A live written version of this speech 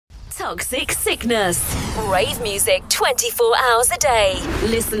Toxic Sickness. Rave music 24 hours a day.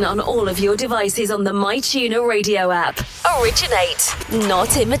 Listen on all of your devices on the MyTuner radio app. Originate,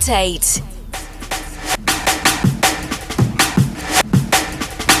 not imitate.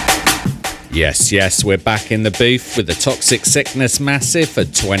 Yes, we're back in the booth with the Toxic Sickness Massive for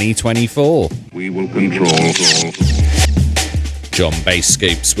 2024. We will control. John Bass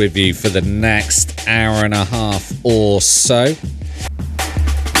Scoops with you for the next hour and a half or so.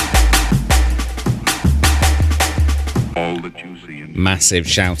 Massive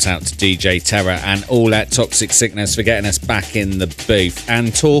shout out to DJ Terror and all at Toxic Sickness for getting us back in the booth.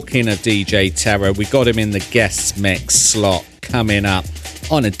 And talking of DJ Terror, we got him in the guest mix slot coming up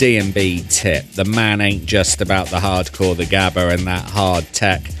on a D&B tip. The man ain't just about the hardcore, the gabba and that hard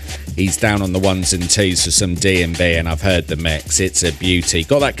tech. He's down on the ones and twos for some D&B, and I've heard the mix. It's a beauty.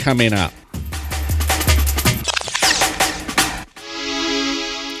 Got that coming up.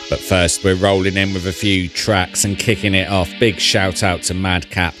 But first, we're rolling in with a few tracks and kicking it off. Big shout out to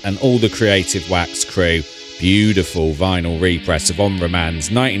Madcap and all the Creative Wax crew. Beautiful vinyl repress of Omra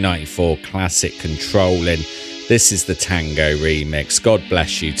Man's 1994 classic Controlling. This is the Tango remix. God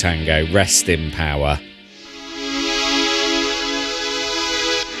bless you, Tango. Rest in power.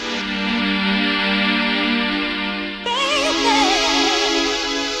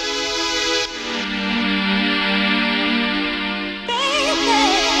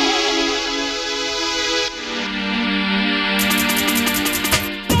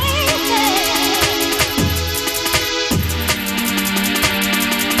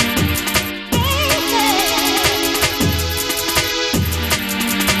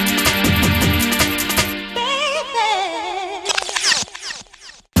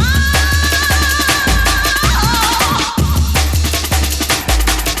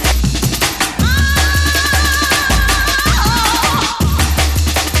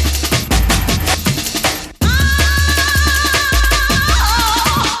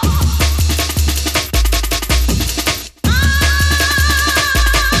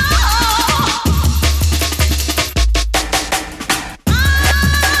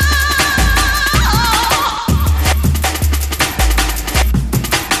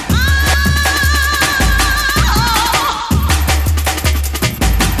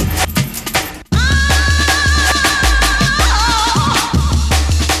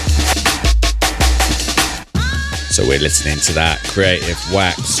 We're listening to that Creative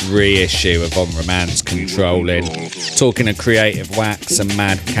Wax reissue of Omra Man's Controlling. Talking of Creative Wax and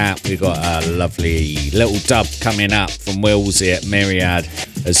Madcap, we've got a lovely little dub coming up from Wilsey at Myriad.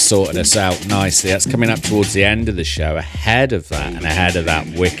 Has sorted us out nicely. That's coming up towards the end of the show. Ahead of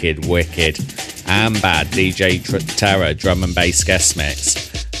that wicked and bad DJ Terror drum and bass guest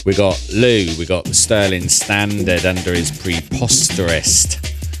mix. We got Lou, we got the Sterling Standard under his Preposterist.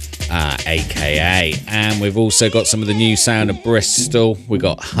 AKA, and we've also got some of the new sound of Bristol. We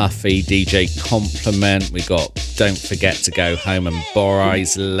got Huffy, DJ Compliment, we got Don't Forget to Go Home and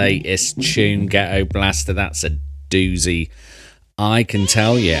Borai's latest tune, Ghetto Blaster. That's a doozy, I can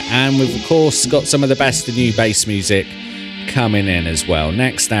tell you. And we've of course got some of the best of new bass music coming in as well.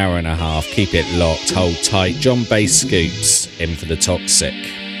 Next hour and a half, keep it locked, hold tight. John Bass Scoops in for the Toxic.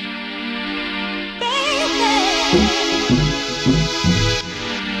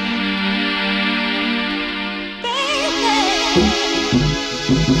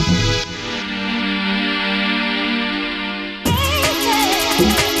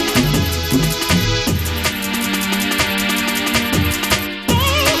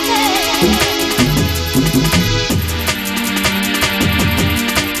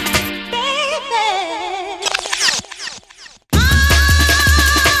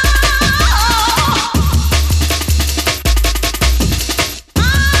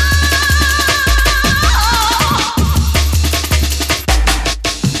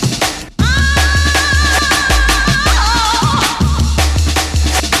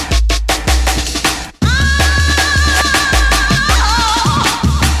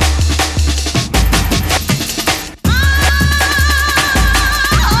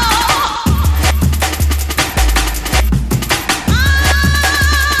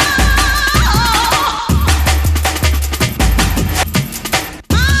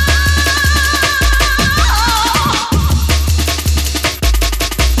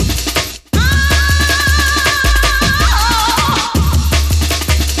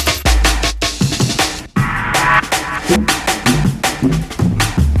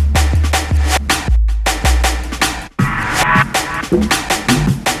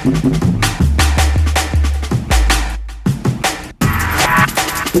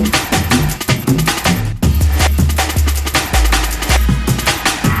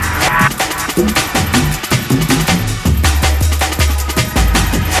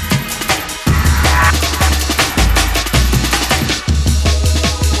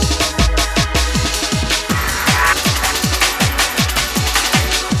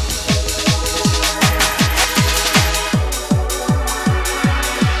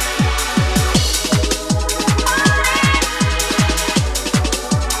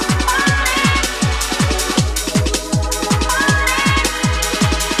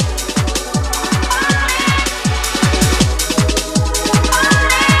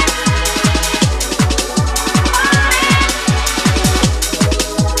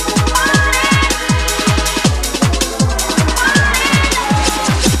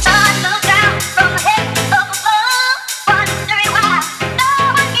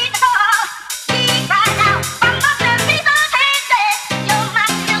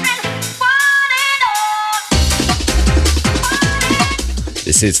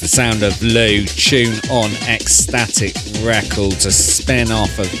 This is the sound of Lou, tune on Ecstatic Records, a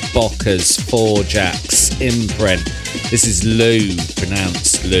spin-off of Bocca's Four Jacks imprint. This is Lou,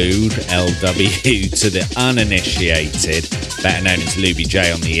 pronounced Lude, L-W, to the uninitiated, better known as Luby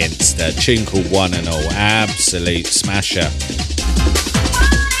J on the Insta. Tune called One and All, absolute smasher.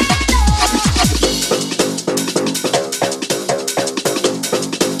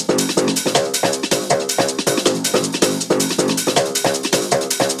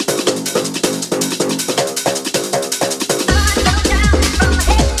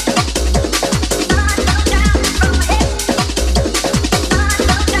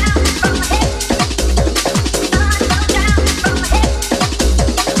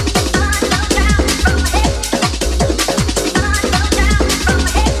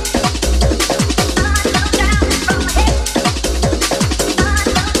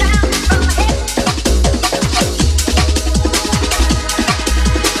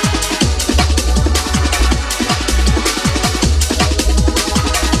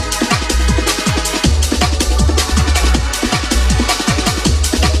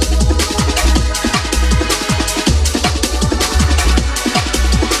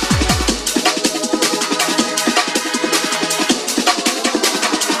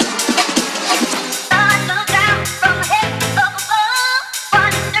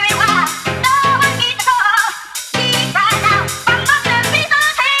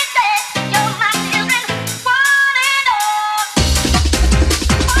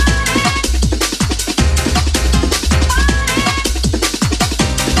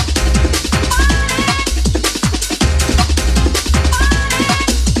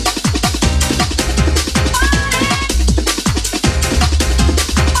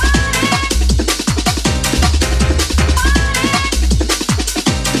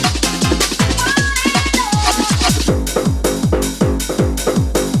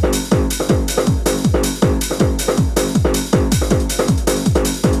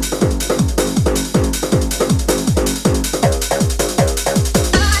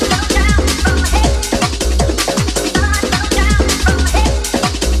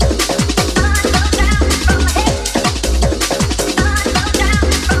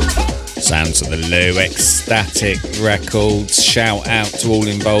 Ecstatic Records. Shout out to all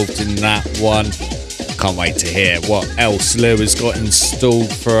involved in that one. Can't wait to hear what else Lou has got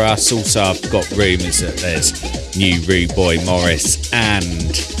installed for us. Also, I've got rumours that there's new Rude Boy Morris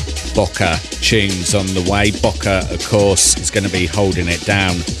and Bocca tunes on the way. Bocca, of course, is going to be holding it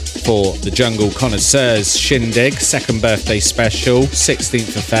down for the Jungle Connoisseurs Shindig, second birthday special,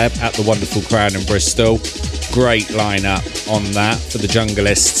 16th of Feb at the wonderful Crown in Bristol. Great lineup on that for the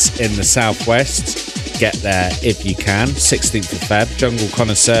junglists in the southwest. Get there if you can. 16th of Feb, Jungle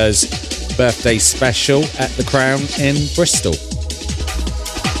Connoisseurs birthday special at the Crown in Bristol.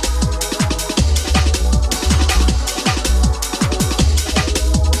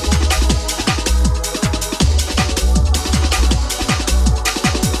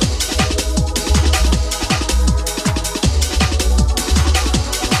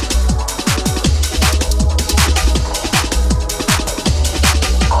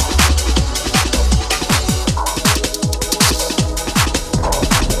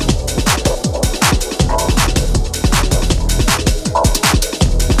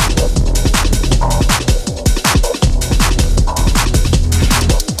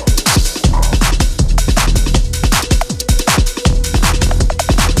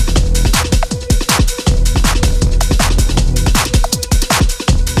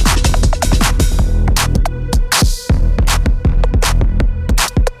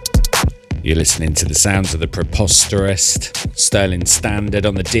 You're listening to the sounds of the Preposterous, Sterling Standard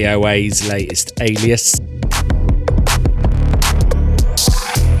on the DOA's latest Alias.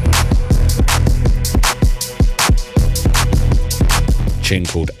 tune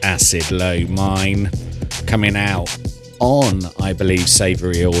called Acid Low Mine, coming out on, I believe,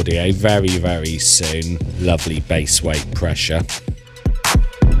 Savoury Audio very, very soon. Lovely bass weight pressure.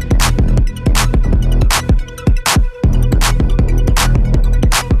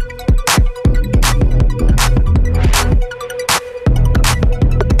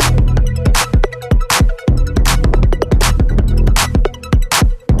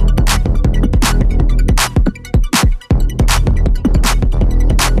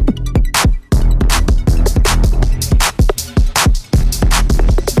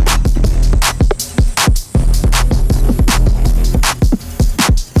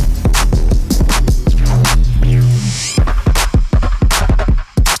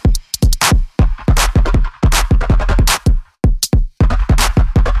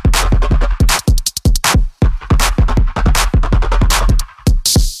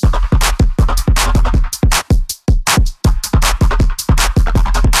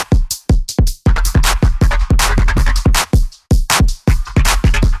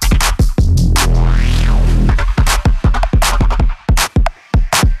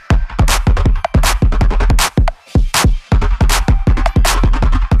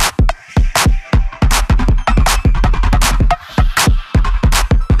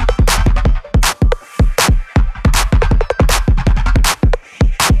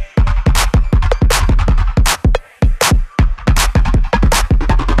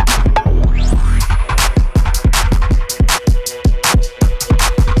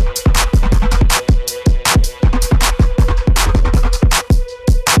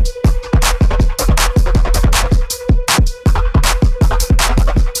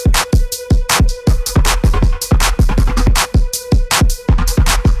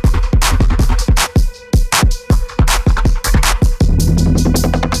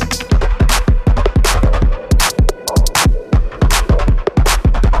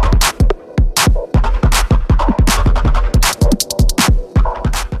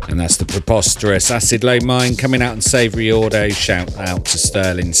 Preposterous Acid Low Mine coming out on Savoury Audio. Shout out to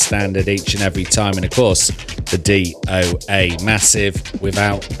Sterling Standard each and every time, and of course the DOA Massive.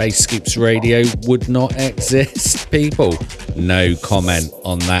 Without Bass Scoops Radio would not exist, people. No comment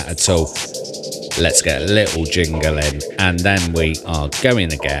on that at all. Let's get a little jingle in, and then we are going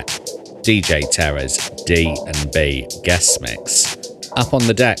to get DJ Terra's D&B guest mix up on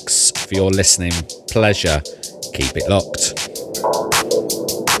the decks for your listening pleasure. Keep it locked.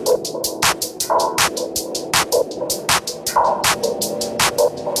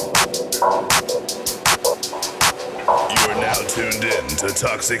 Tuned in to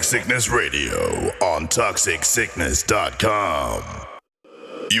Toxic Sickness Radio on ToxicSickness.com.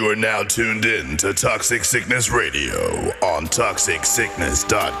 You are now tuned in to Toxic Sickness Radio on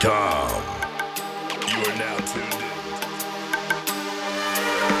ToxicSickness.com. You are now tuned in.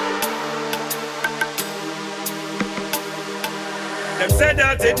 Them said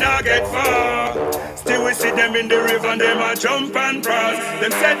that it not get far. Still we see them in the river and them a jump and cross.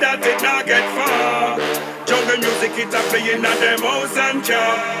 Them said that it not get far. Jungle music it a playing at them house and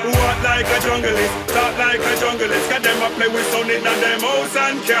car. Walk like a junglist, talk like a junglist. Got them a play with sound in at them house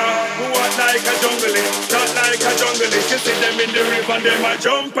and car. Walk like a junglist, talk like a junglist. You see them in the river and them a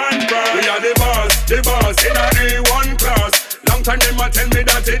jump and cross. We are the boss in a A1 class. Long time them a tell me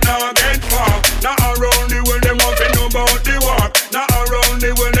that it not get far. Not around the world them want to know about the walk. Not around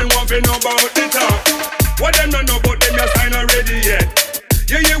the world them want to know about the talk. What them don't know about them your sign already yet.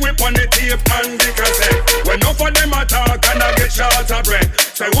 Yeah, whip on the tape and the cassette. When enough of them attack and I get short of breath.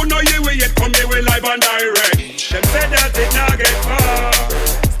 So who know you will yet come here with live and direct. Them said that it not get far.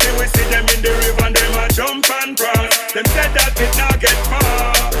 Still we see them in the river and them a jump and cross. Them said that it not get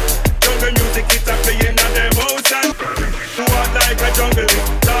far. Jungle music it a playing at them house and walk like a junglist,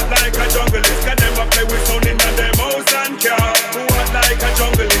 talk like a junglist. Got them a play with sound in at them house and car. Walk like a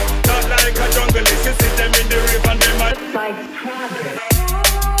junglist, talk like a junglist. You see them in the river and them a like traffic.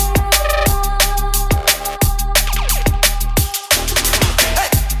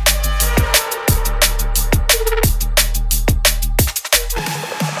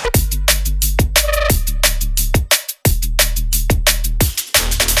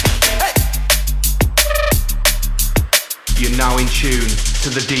 You're now in tune to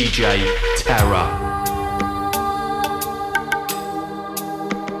the DJ Terra.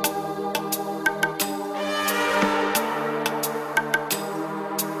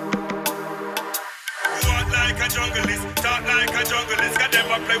 Talk like a junglist, got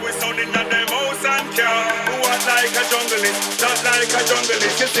them a play with sound in them house and car. Walk like a junglist, talk like a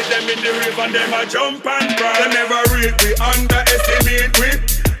junglist. You see them in the river and them a jump and crawl. They never read, we underestimate we.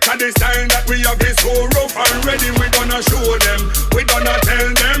 Cause the style that we have is so rough and ready. We gonna show them, we gonna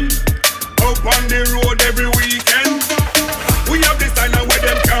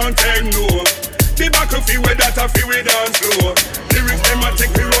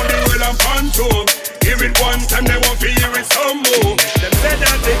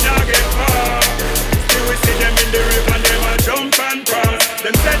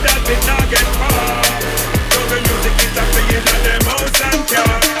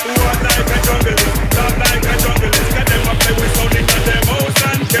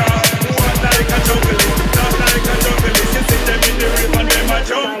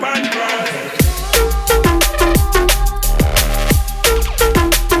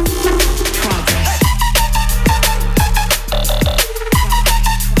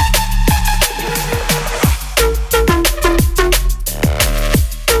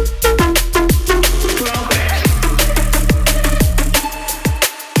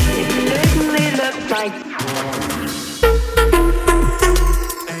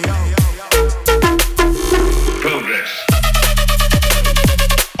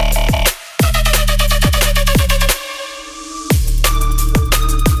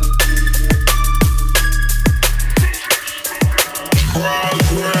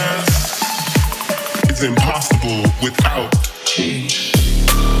without change.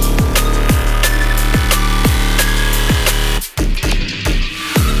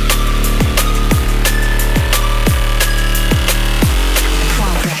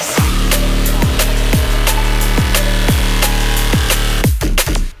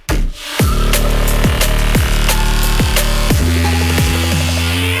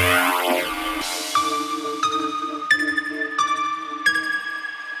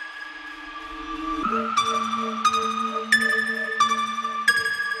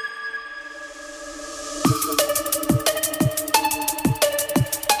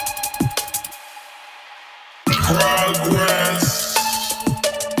 Progress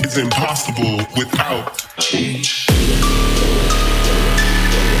is impossible without change.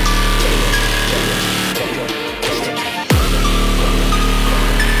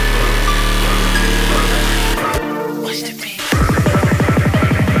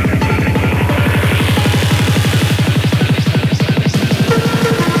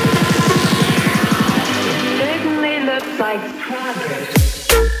 Certainly looks like progress.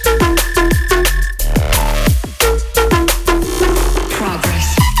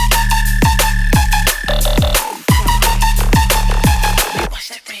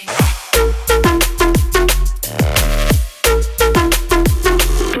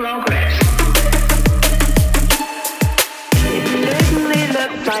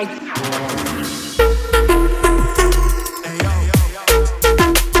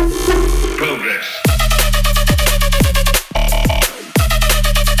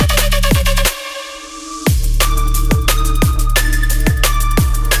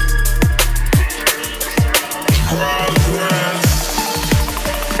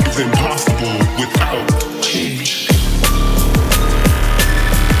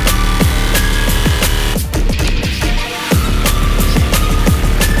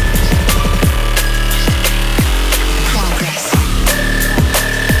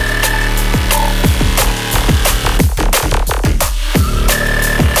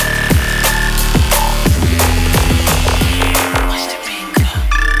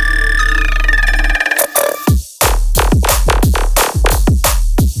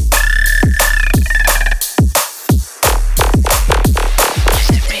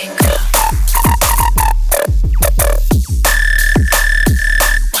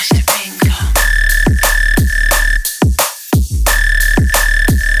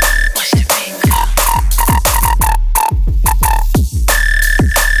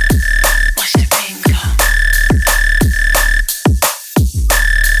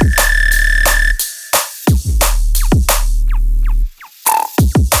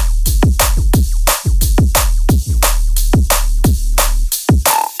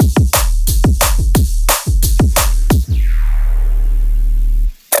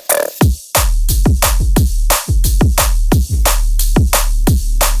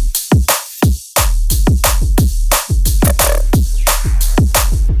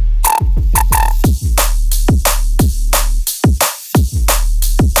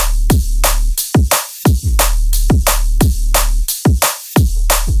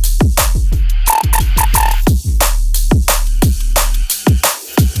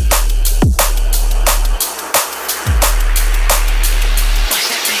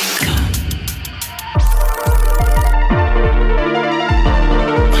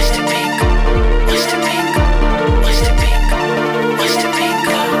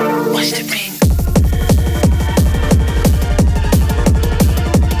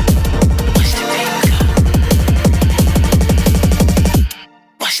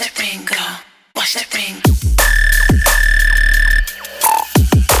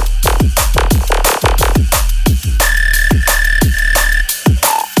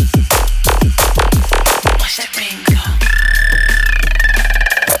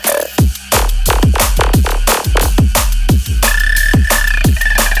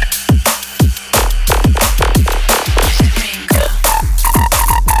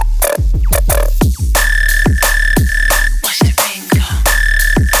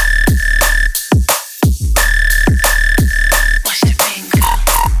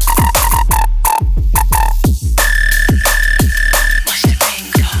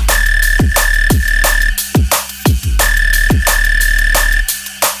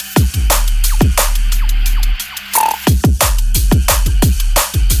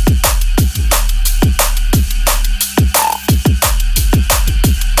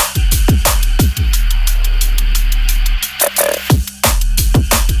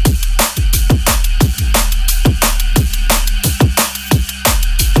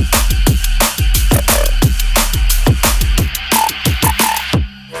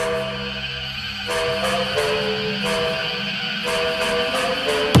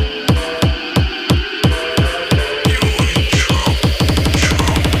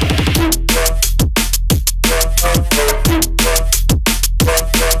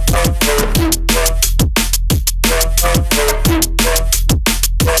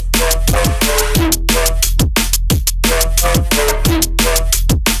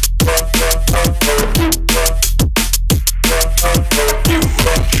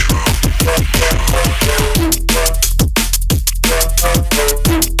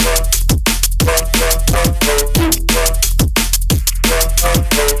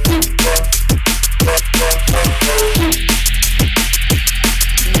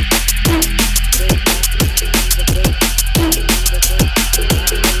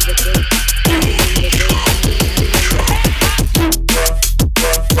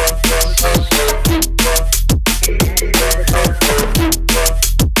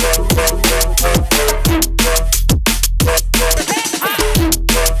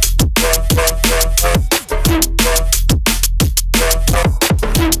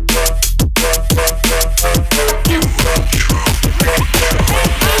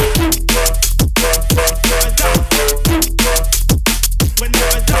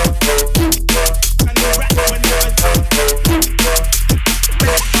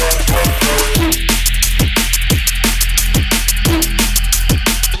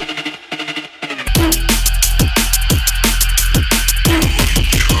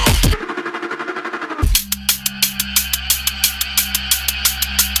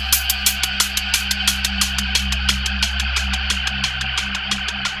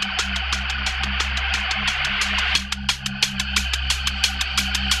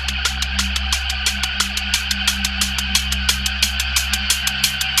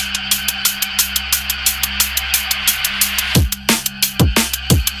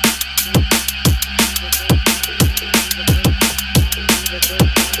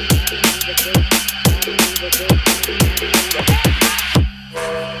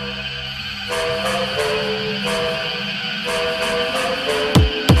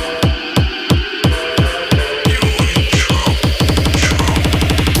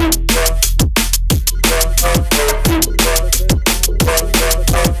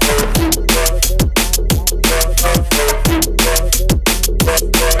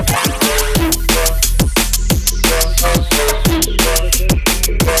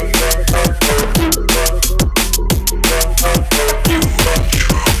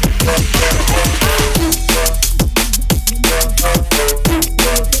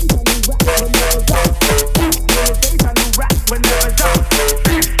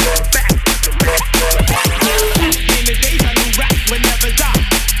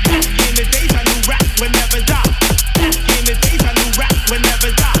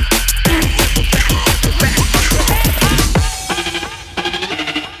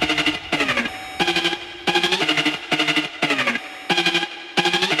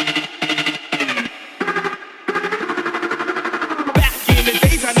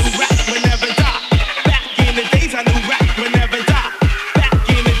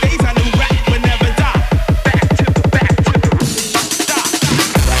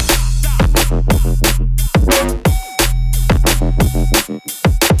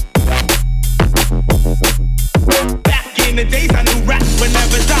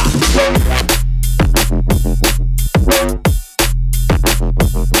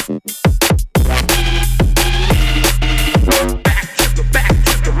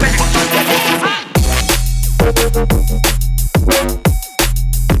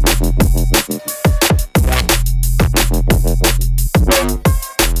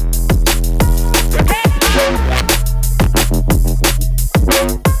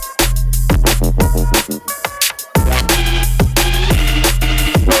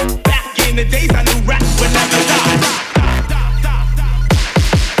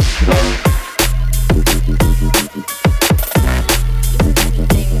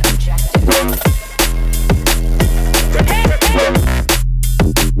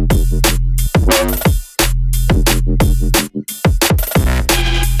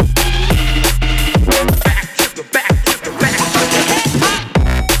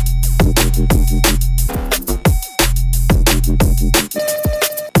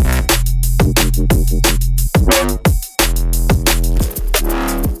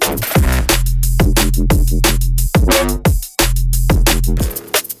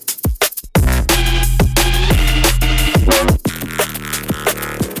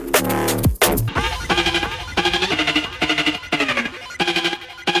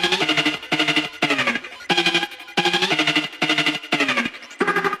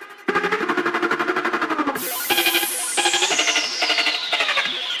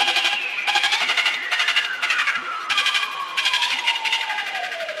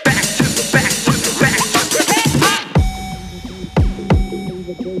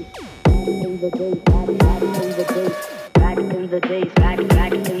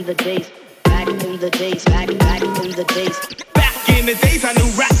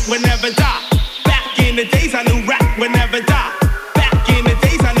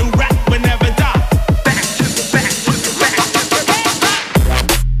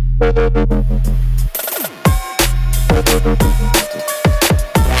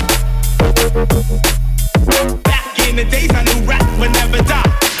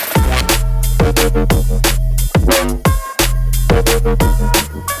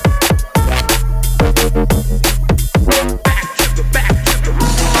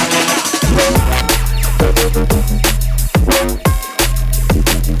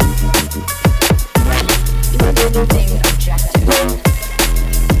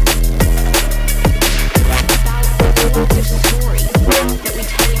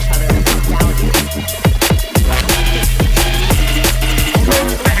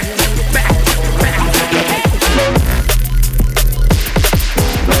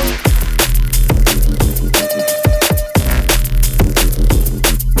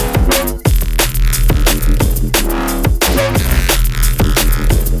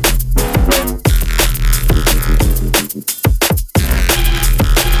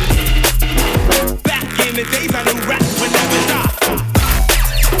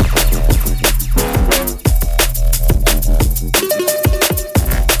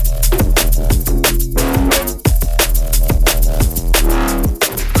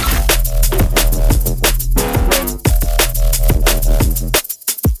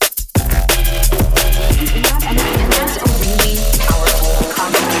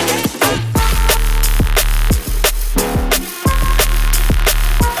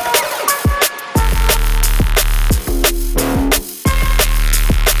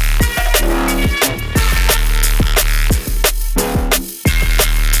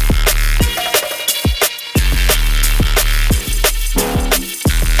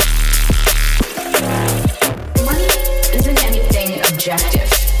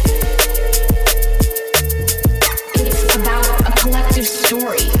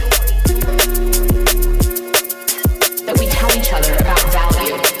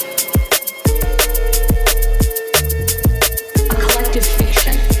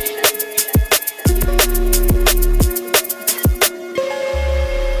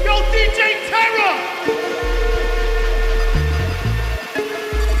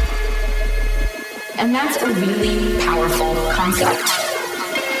 And that's a really powerful concept.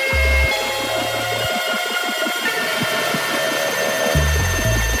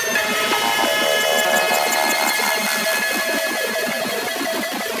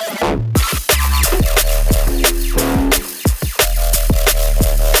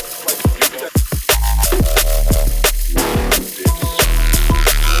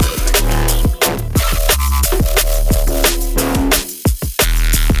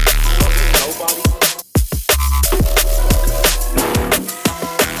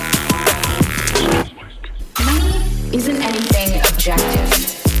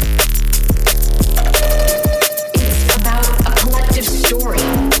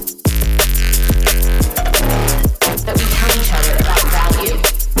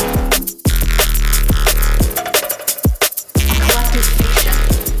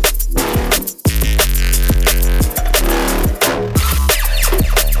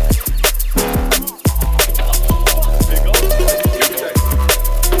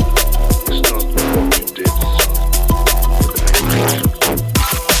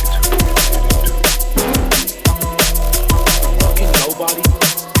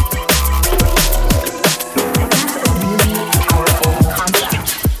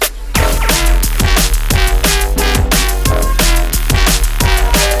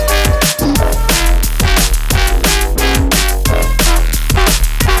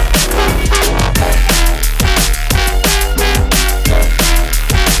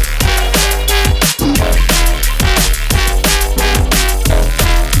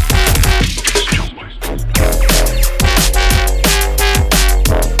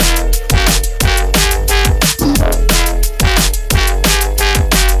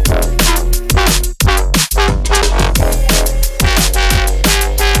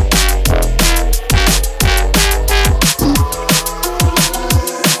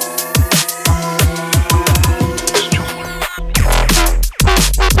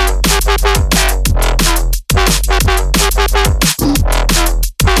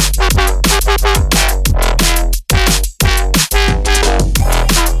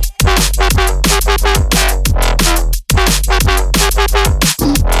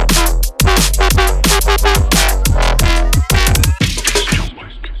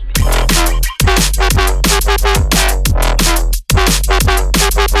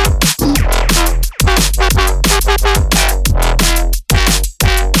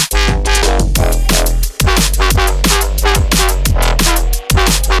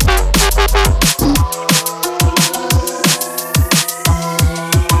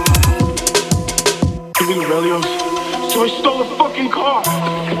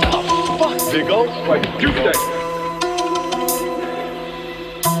 Legal like Tuesday.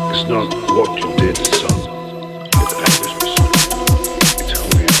 It's not what you did, son. It's Christmas. It's who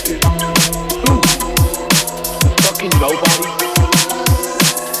you did it to. Who? Fucking nobody.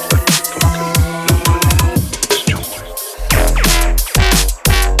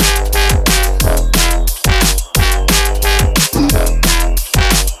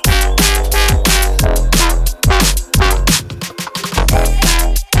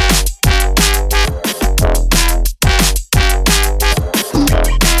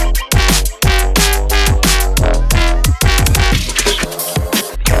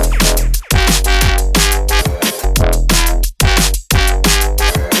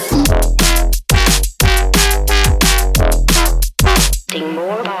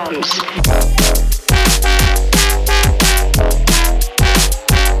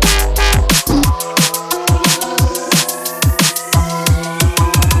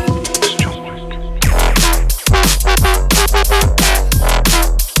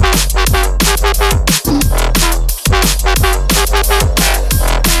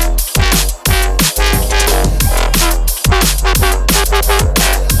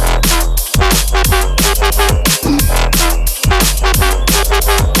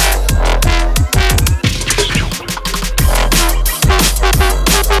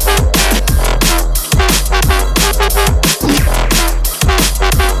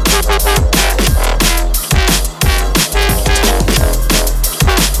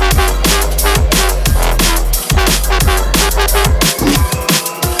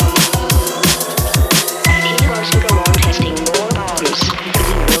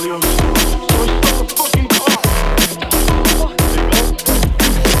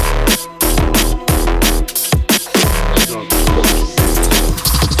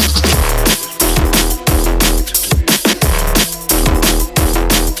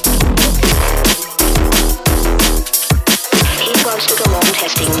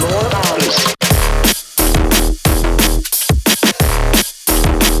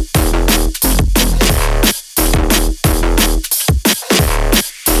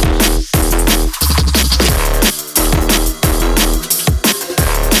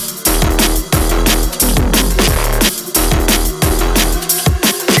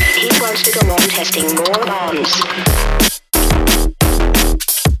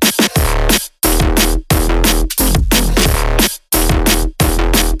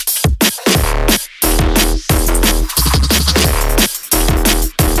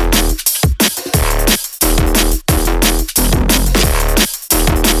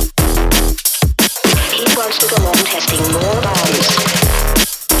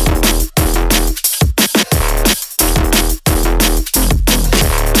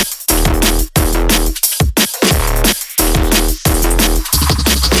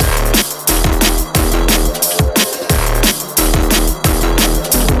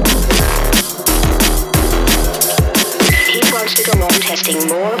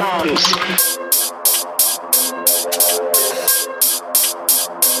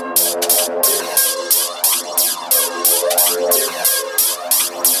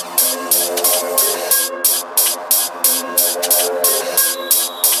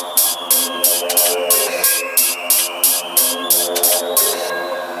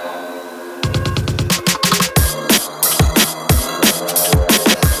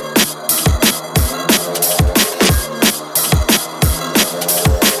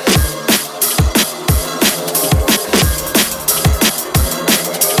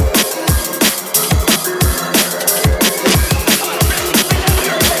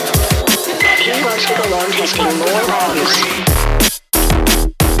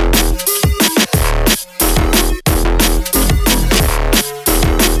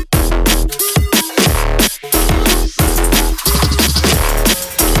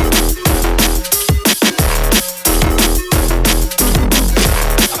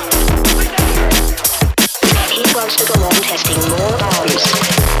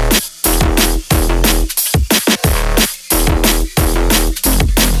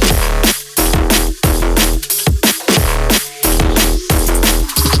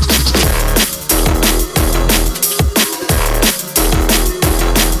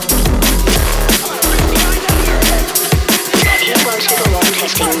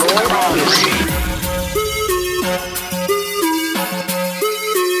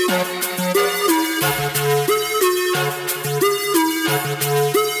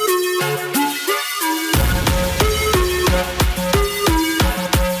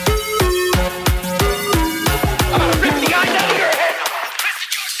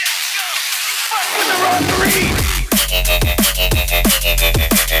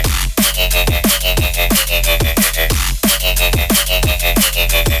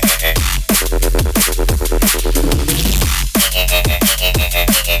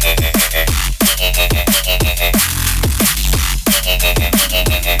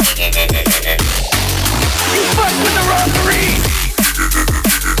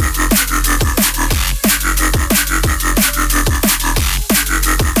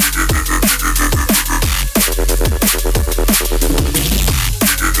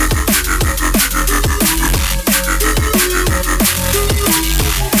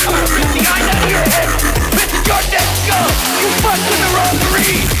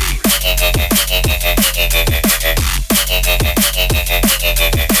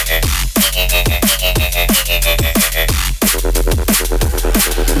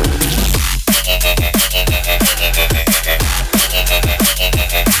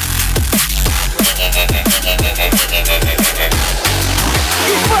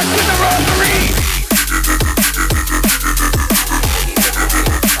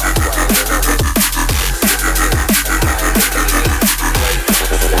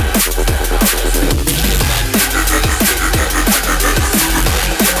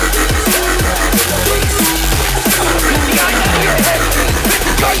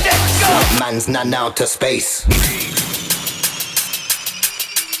 man's none out to space.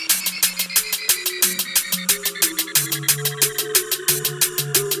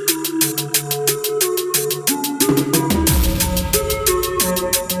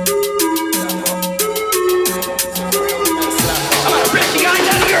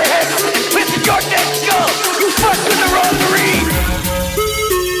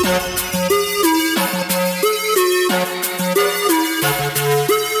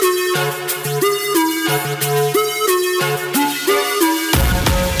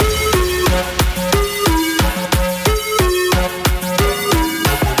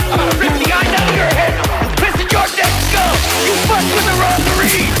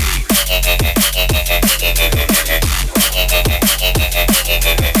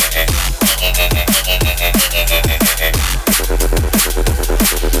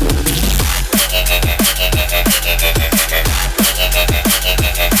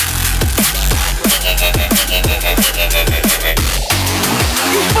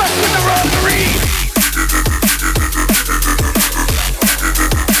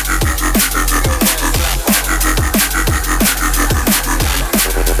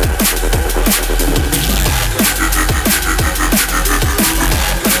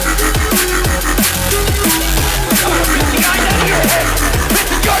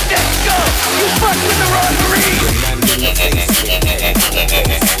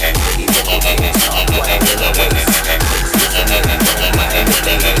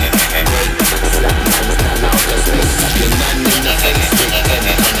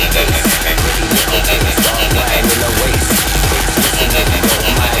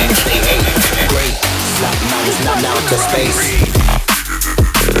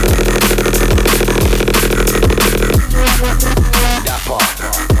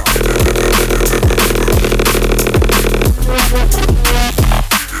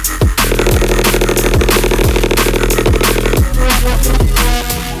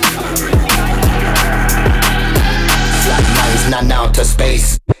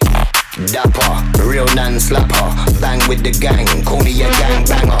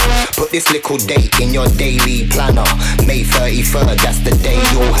 Date in your daily planner. May 33rd, that's the day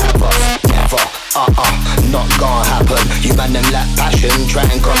you'll have us. Never, not gonna happen. You man them lack passion, try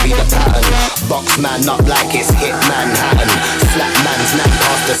and copy the pattern. Box man up like it's hit Manhattan. Slap man's nap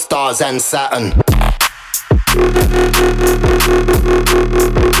past the stars and Saturn.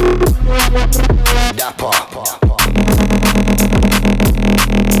 Dapper.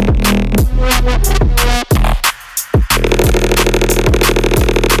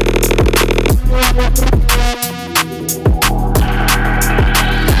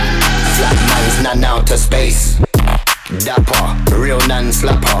 To space, dapper, real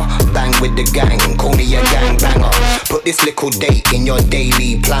non-slapper. Bang with the gang, call me a gang banger. Put this little date in your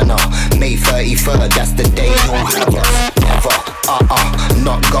daily planner. May 33rd, that's the day you'll have us. Never,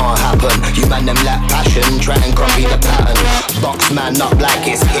 not gonna happen. You man them lack passion, try and copy the pattern. Box man up like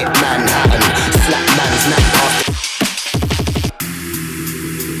it's hit Manhattan. Slap man's nap past.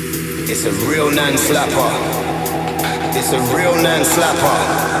 It's a real non-slapper. It's a real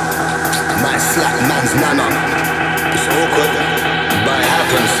non-slapper. My slap man's nana. It's awkward, but it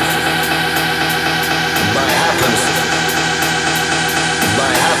happens. But it happens. But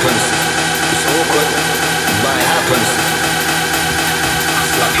it happens. It's awkward, but it happens.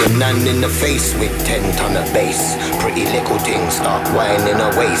 Slap your nan in the face with 10 ton of bass. Pretty little things start whining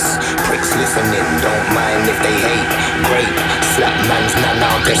her waist. Pricks listening, don't mind if they hate. Great, slap man's nan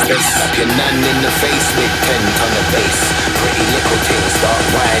out the space. Slap your nan in the face with 10 ton of bass. Pretty little things start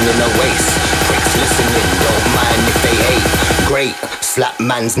whining her waist. Pricks listening, don't mind if they hate. Great, slap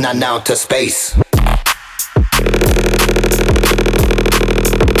man's nan out to space.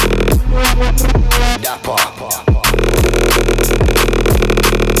 Dapper.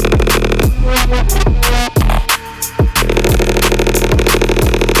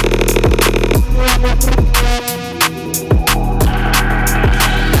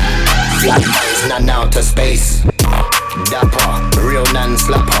 Slap man's nan out to space. Dapper, real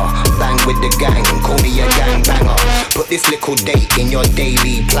non-slapper. Bang with the gang, call me a gang banger. Put this little date in your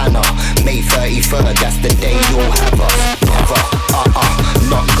daily planner. May 33rd, that's the day you'll have us. Never,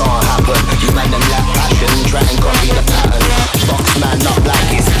 not gonna happen. You man them lack passion, try and copy the pattern. Box man up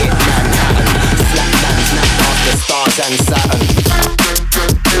like it's hit Manhattan. Slap man's nap past the stars and Saturn.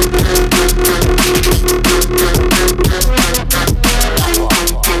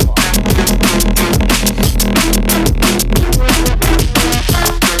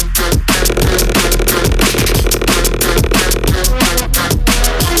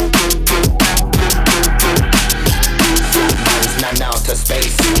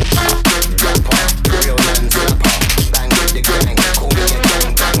 Space.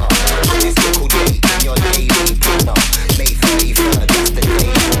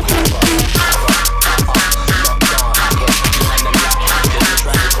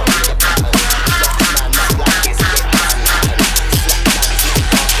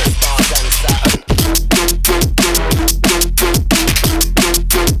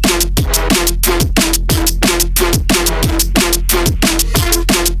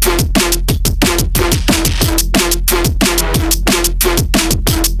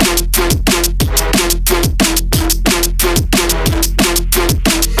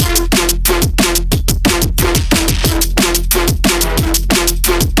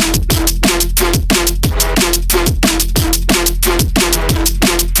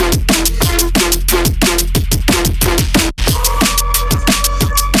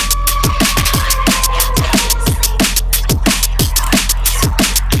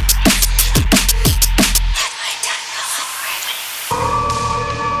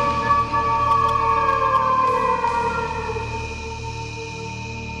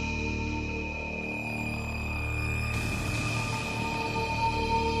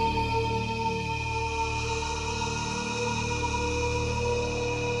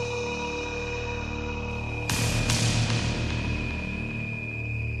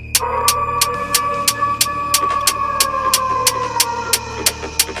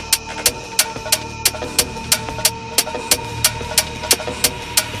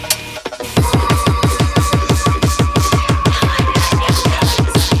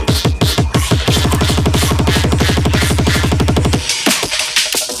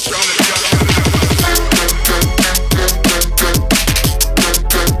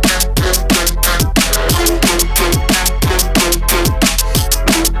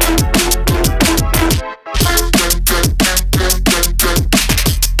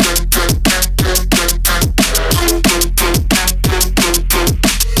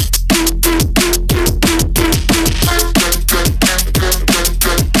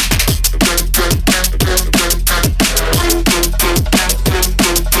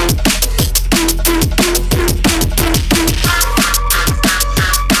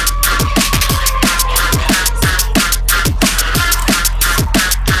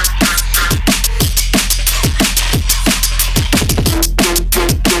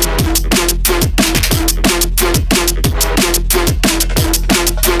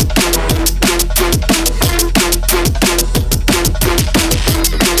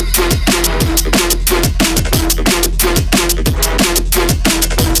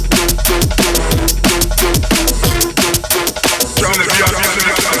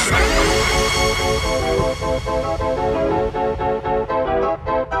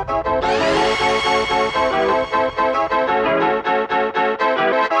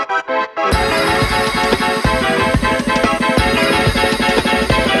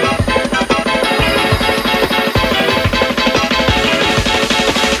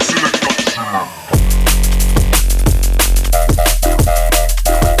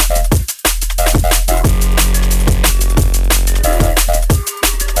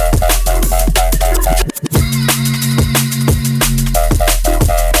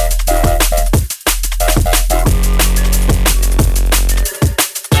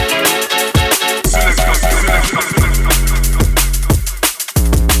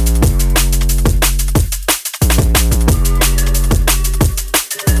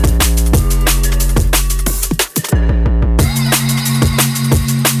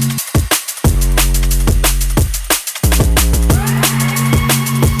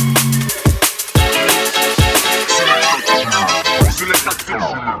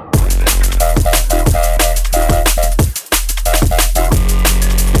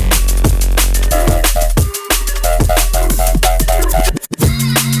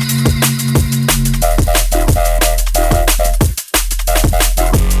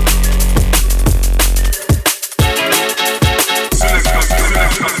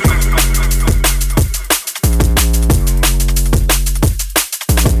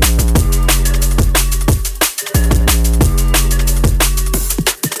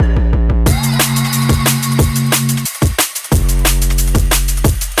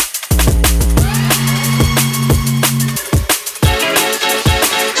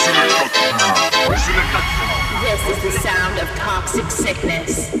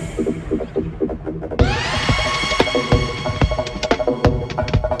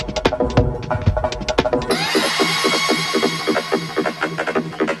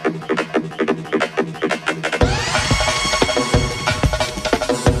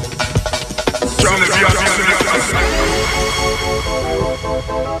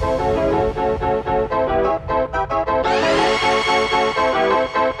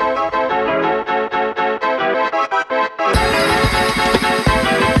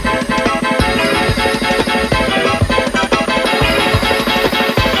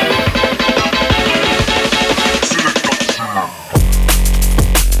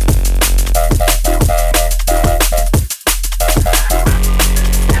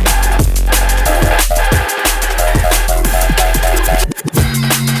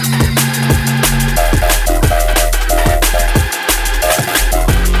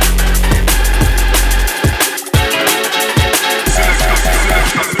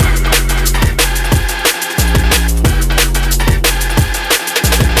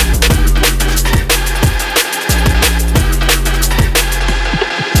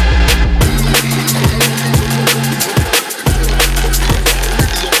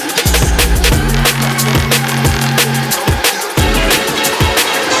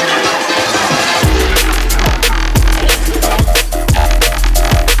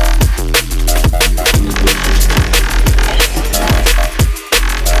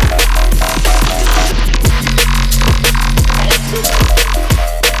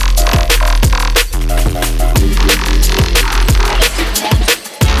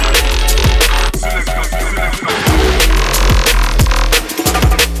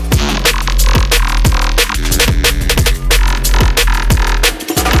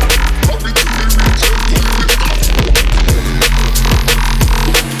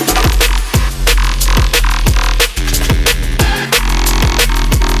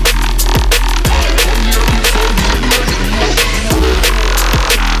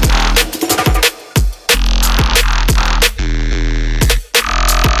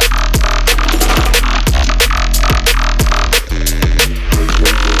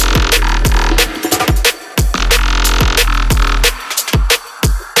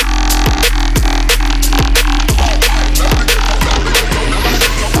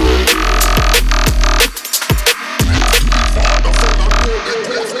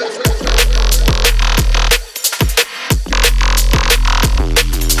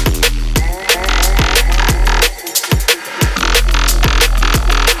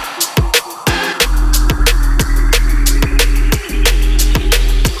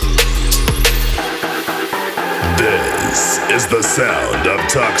 is the sound of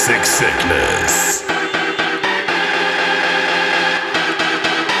Toxic Sickness.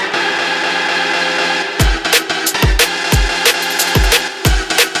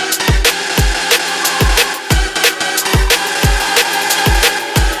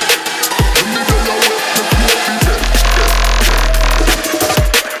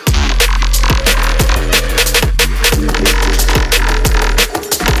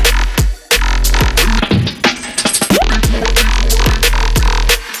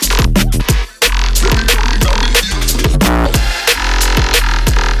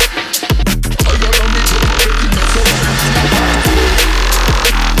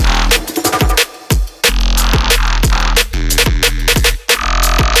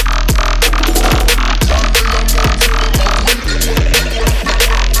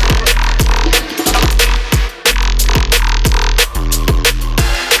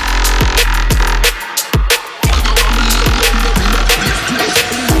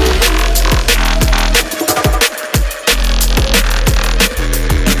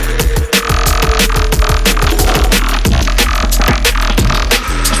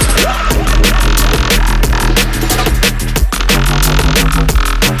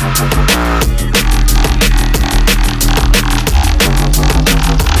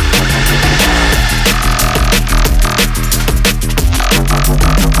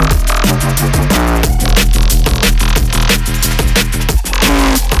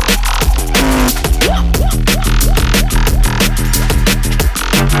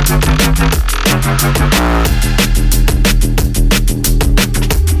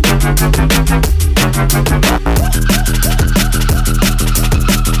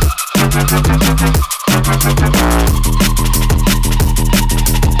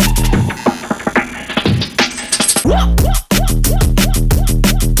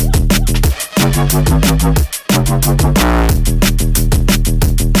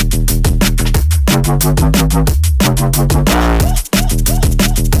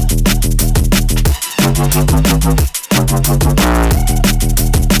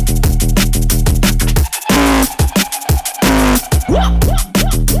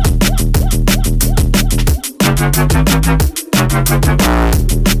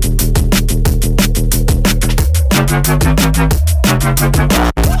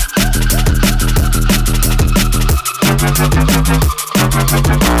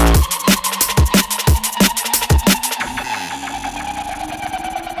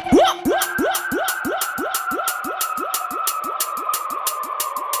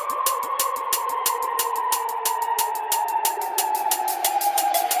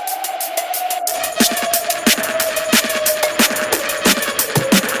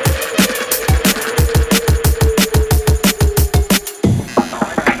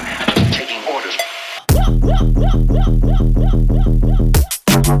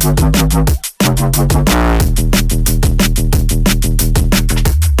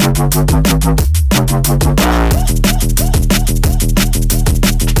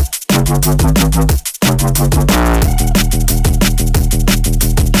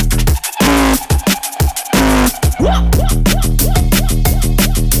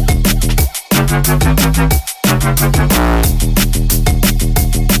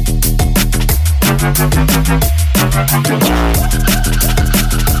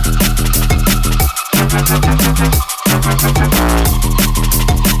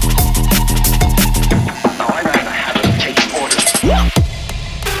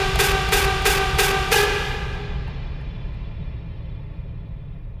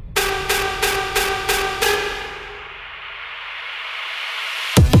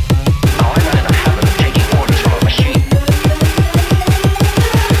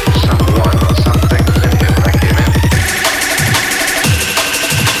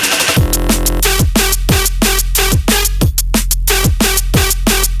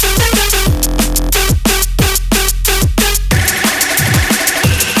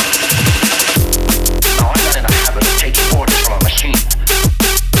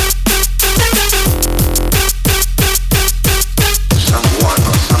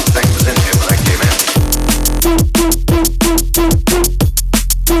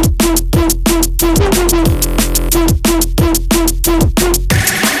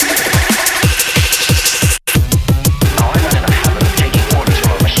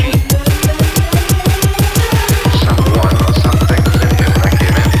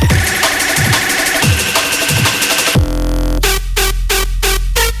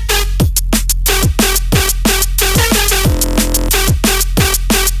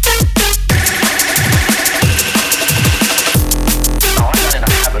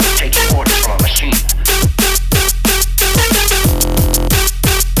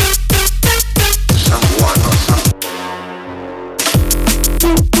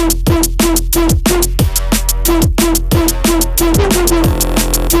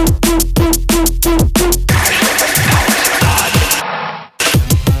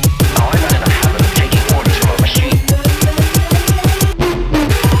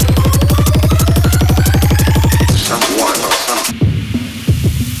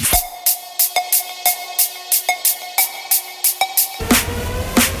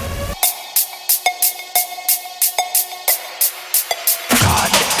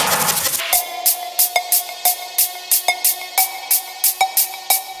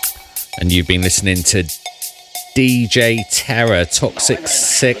 And you've been listening to DJ Terror, Toxic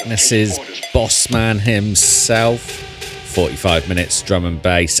Sickness's boss man himself. 45 minutes drum and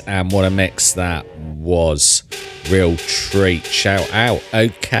bass, and what a mix that was. Real treat. Shout out.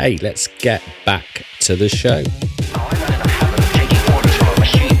 Okay, let's get back to the show.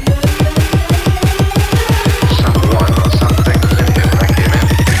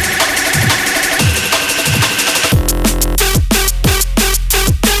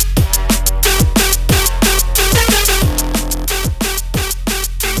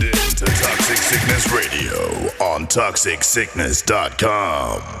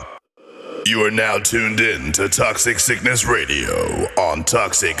 ToxicSickness.com. You are now tuned in to Toxic Sickness Radio on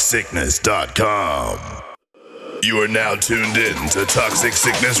ToxicSickness.com. You are now tuned in to Toxic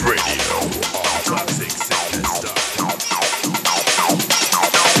Sickness Radio on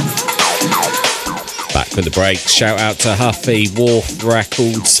ToxicSickness.com. Back with the break. Shout out to Huffy, Wharf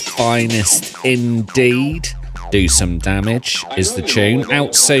Records' finest indeed. Do Some Damage is the tune.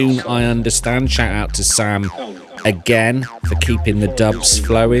 Out soon, I understand. Shout out to Sam again for keeping the dubs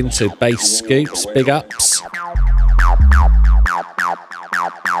flowing to Bass Scoops. Big ups.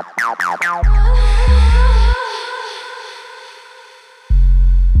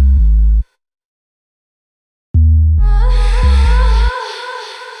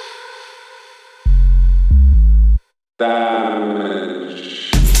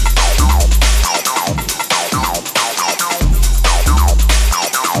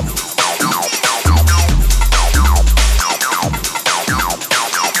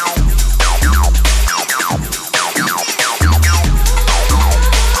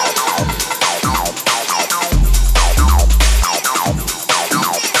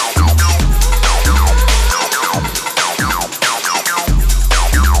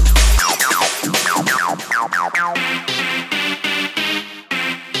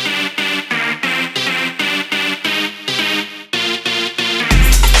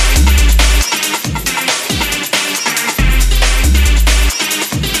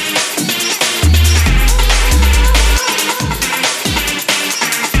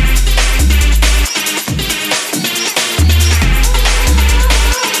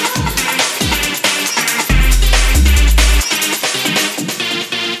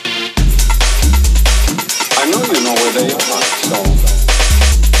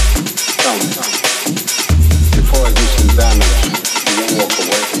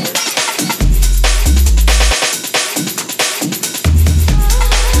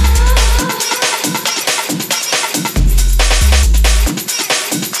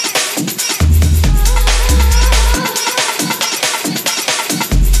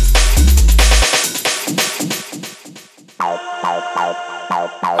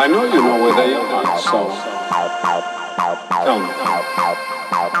 I know you know where they are, so tell me,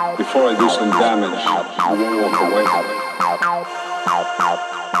 before I do some damage, you won't walk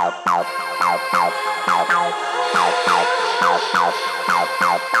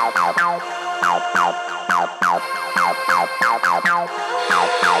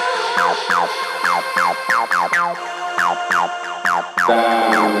away.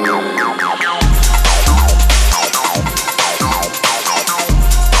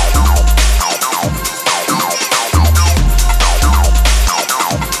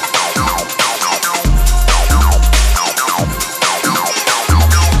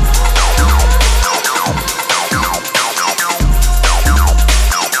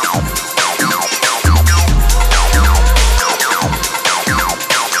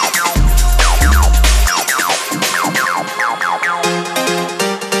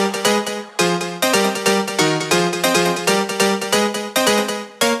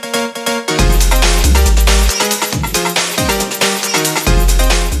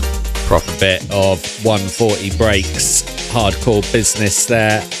 Proper bit of 140 breaks, hardcore business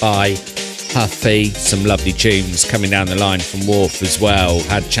there by Huffy. Some lovely tunes coming down the line from Wharf as well.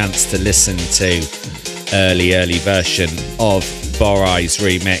 Had chance to listen to early version of Borai's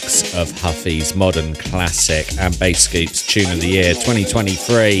remix of Huffy's modern classic and Bass Scoop's Tune of the Year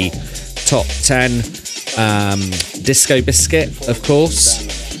 2023 Top 10. Disco Biscuit, of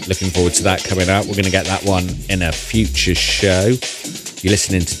course. Looking forward to that coming out. We're going to get that one in a future show. You're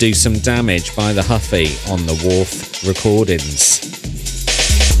listening to Do Some Damage by the Huffy on the Wharf Recordings.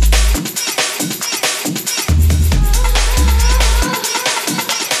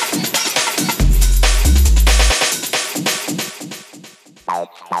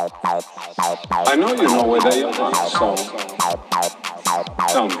 I know you know where they are, so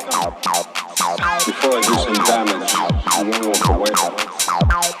tell me, before I do some damage, you won't walk away.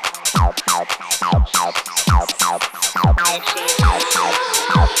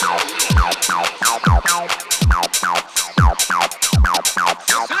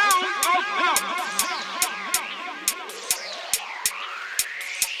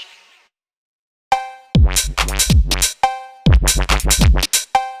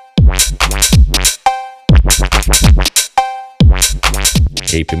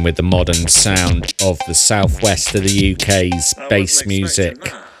 Keeping with the modern sound of the southwest of the UK's bass music.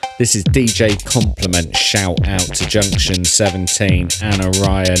 This is DJ Compliment. Shout out to Junction 17, Anna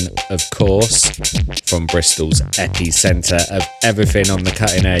Ryan, of course, from Bristol's epicentre of everything on the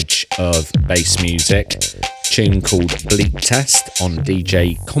cutting edge of bass music. Tune called Bleak Test on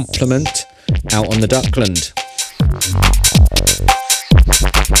DJ Compliment, out on the Duckland.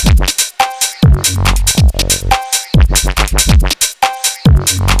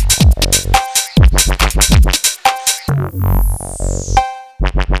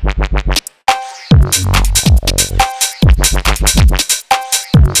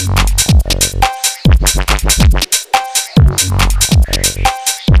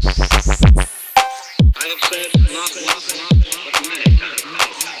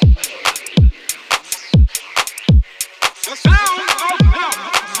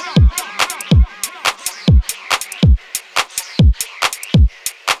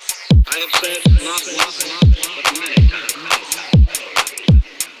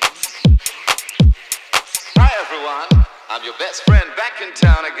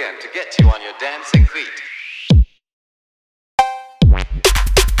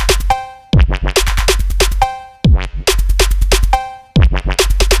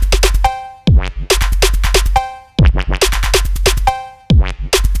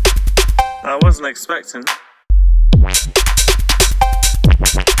 Expecting.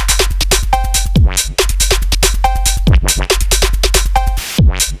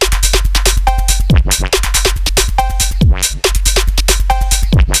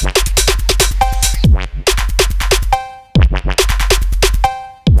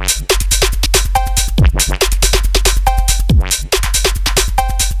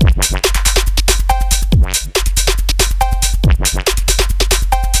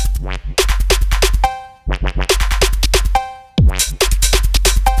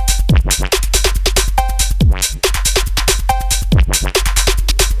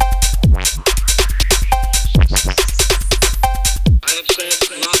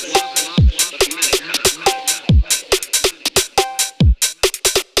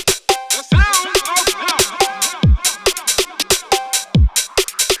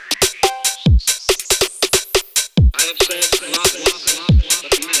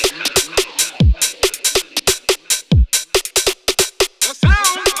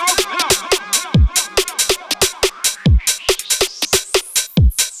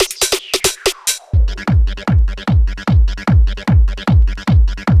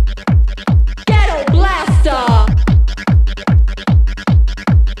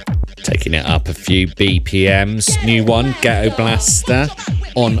 Few BPMs. New one, Ghetto Blaster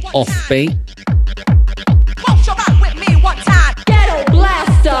on Offbeat. Won't you rock with me one time? Ghetto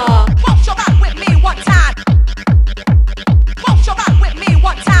Blaster. Won't you rock with me one time? Won't you rock with me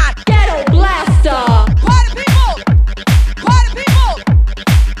one time? Ghetto Blaster. Party people, party people,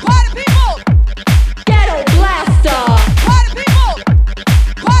 party people. Ghetto Blaster. Party people,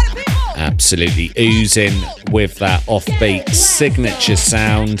 party people. Absolutely oozing with that Offbeat signature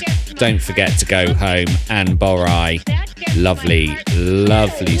sound. Don't forget to go home and Borai. Lovely,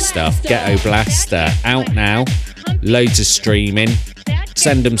 lovely stuff. Ghetto Blaster out now. Loads of streaming.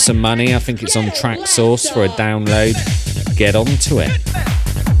 Send them some money. I think it's on Tracksource for a download. Get on to it.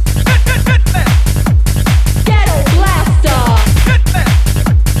 Ghetto Blaster.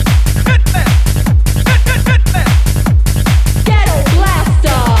 Ghetto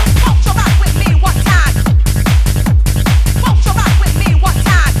Blaster. Won't you rock with me one time? Won't you rock with me one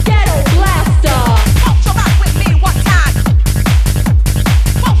time? Ghetto Blaster. Won't you rock with me one time?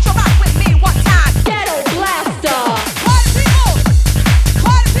 Won't you rock with me one time? Ghetto Blaster. Party people,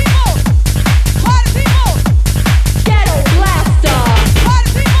 party people, party people. Ghetto Blaster.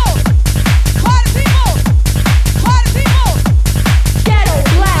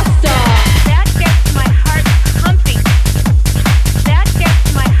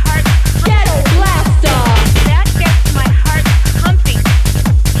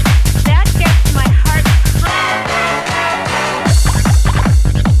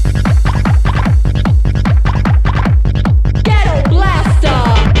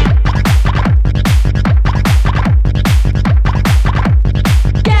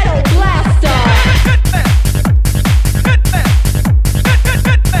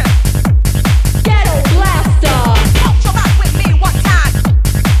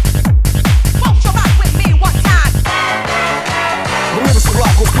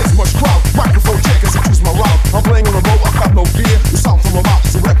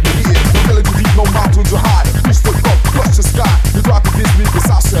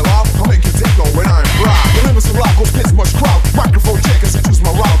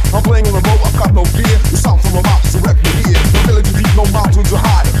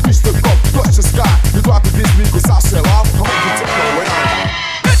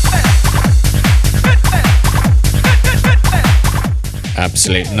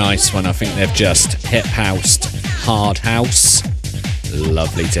 absolute nice one. I think they've just hip-housed hard house.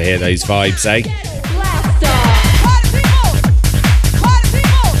 Lovely to hear those vibes, eh?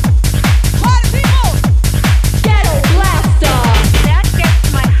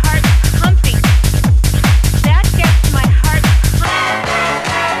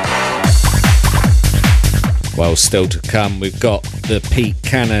 Well, still to come, we've got the Pete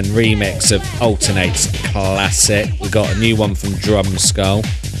Cannon remix of Alternate's classic. We've got a new one from Drumskull.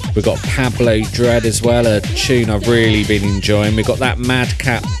 We've got Pablo Dread as well, a tune I've really been enjoying. We've got that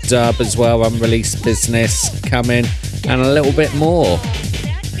Madcap dub as well, Unreleased Business coming, and a little bit more.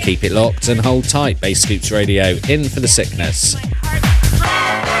 Keep it locked and hold tight. Bass Scoops Radio, in for the sickness.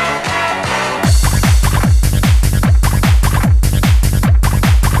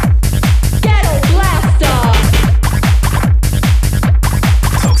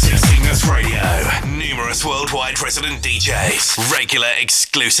 Worldwide resident DJs, regular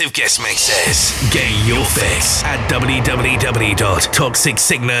exclusive guest mixes. Get your fix at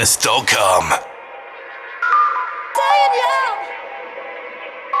www.toxicsickness.com.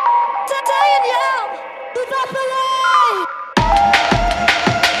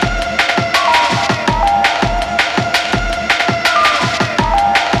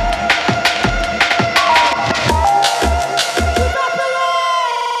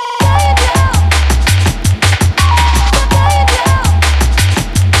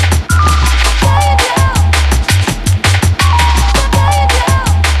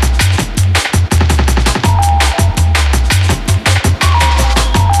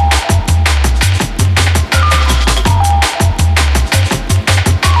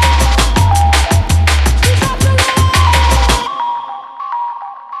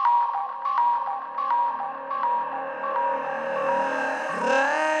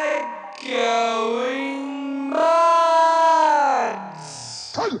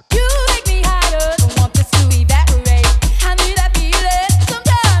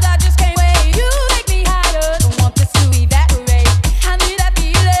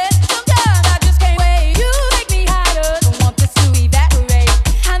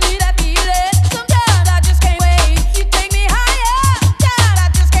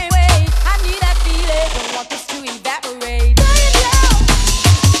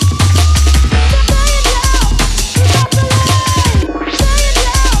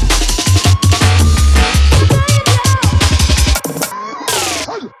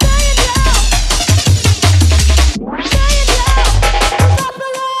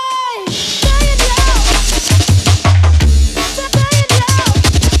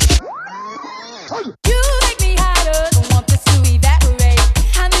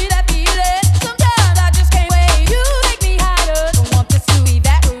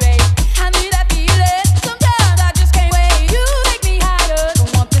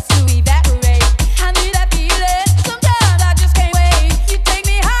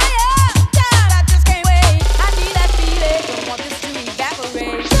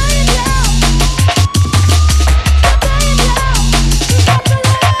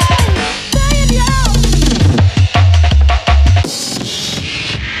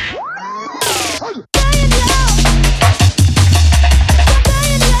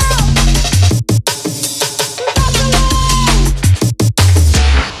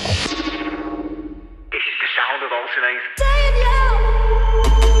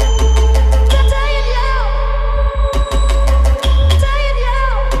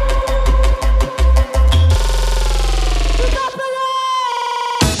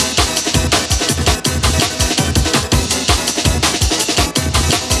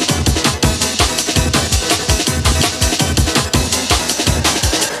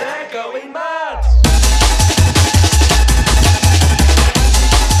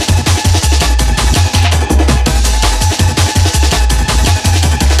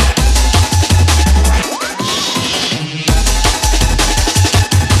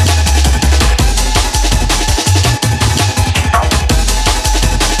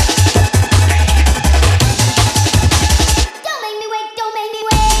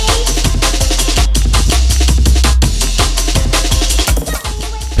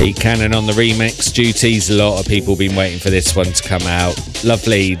 Pete Cannon on the remix duties. A lot of people been waiting for this one to come out.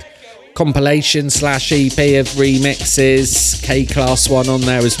 Lovely compilation / EP of remixes. K-Class one on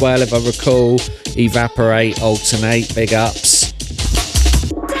there as well, if I recall. Evaporate, Alternate, big ups.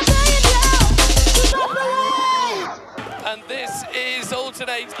 And this is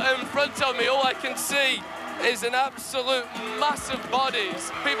Alternate in front of me. All I can see is an absolute massive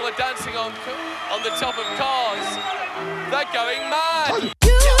bodies. People are dancing on the top of cars. They're going mad.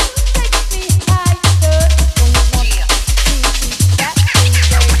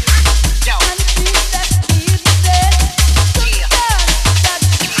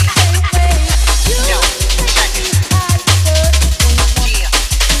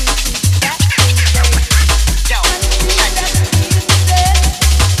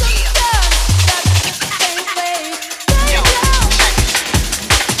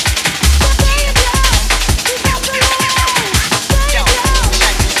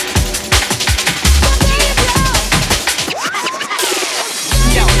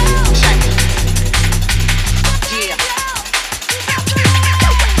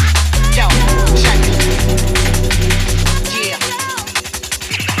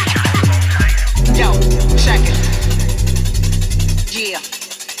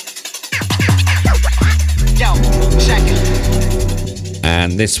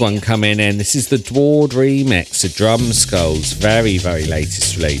 And this one coming in, this is the Dward remix of Drum Skulls, very, very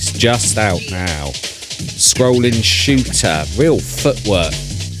latest release, just out now. Scrolling Shooter, real footwork,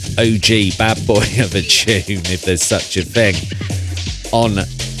 OG bad boy of a tune, if there's such a thing, on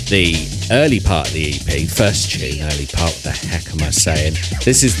the early part of the EP, first tune, early part, what the heck am I saying?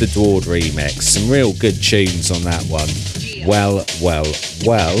 This is the Dward remix, some real good tunes on that one. Well,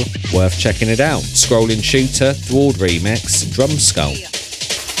 worth checking it out. Scrolling Shooter, Dward remix, Drum Skull.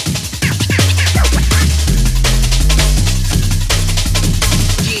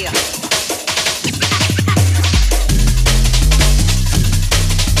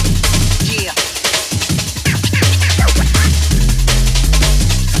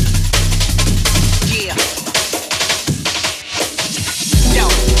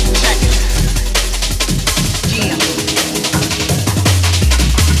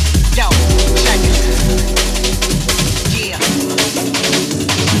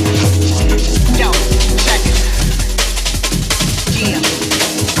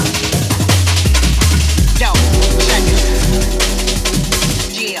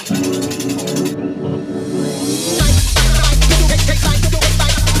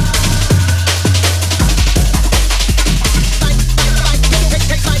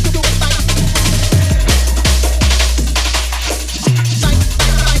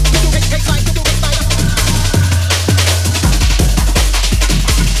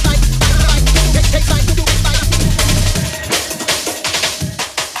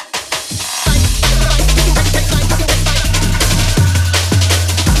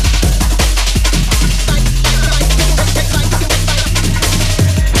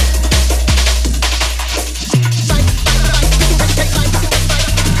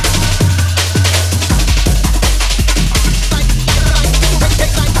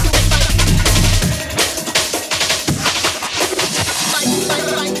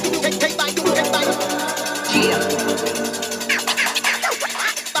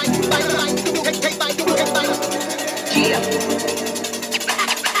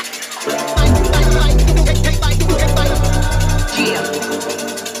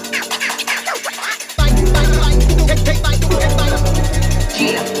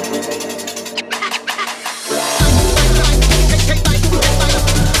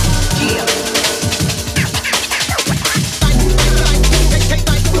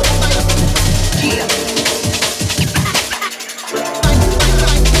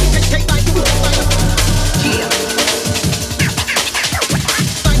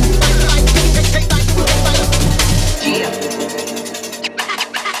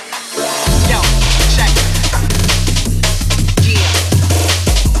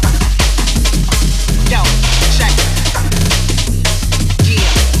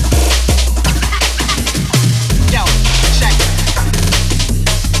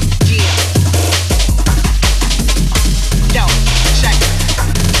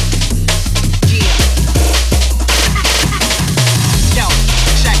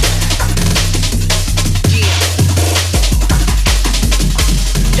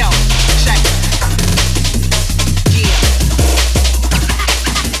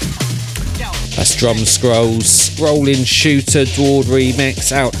 Drum Scrolls, Scrolling Shooter, Dward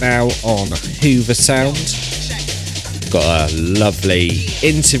remix, out now on Hoover Sound. Got a lovely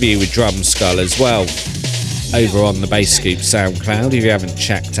interview with Drum Skull as well over on the Bass Scoop SoundCloud. If you haven't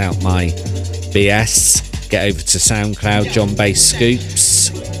checked out my BS, get over to SoundCloud, John Bass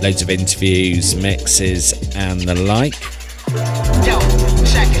Scoops. Loads of interviews, mixes and the like. Yo,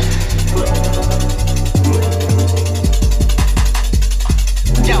 check it.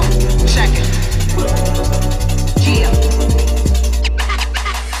 Yo, check it. Yeah.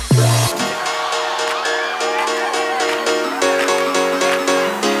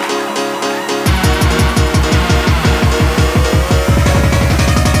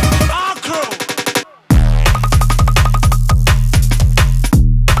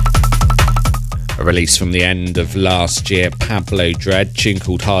 A release from the end of last year, Pablo Dread, tune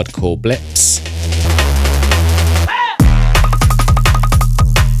called Hardcore Blips.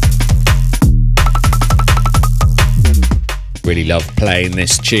 Really love playing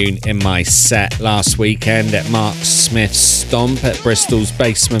this tune in my set last weekend at Mark Smith's Stomp at Bristol's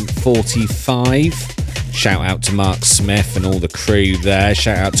Basement 45. Shout out to Mark Smith and all the crew there.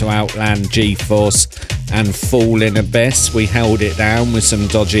 Shout out to Outland, G-Force and Falling Abyss. We held it down with some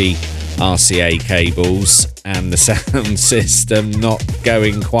dodgy RCA cables and the sound system not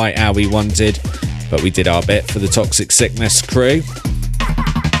going quite how we wanted, but we did our bit for the Toxic Sickness crew.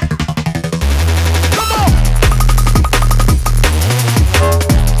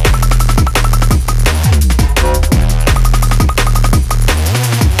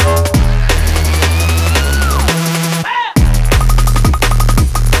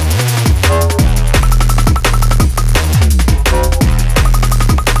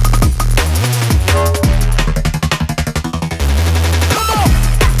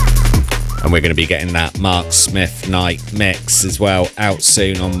 And we're going to be getting that Mark Smith night mix as well out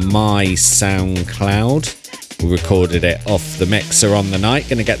soon on my SoundCloud. We recorded it off the mixer on the night.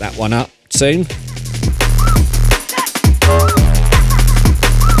 Going to get that one up soon.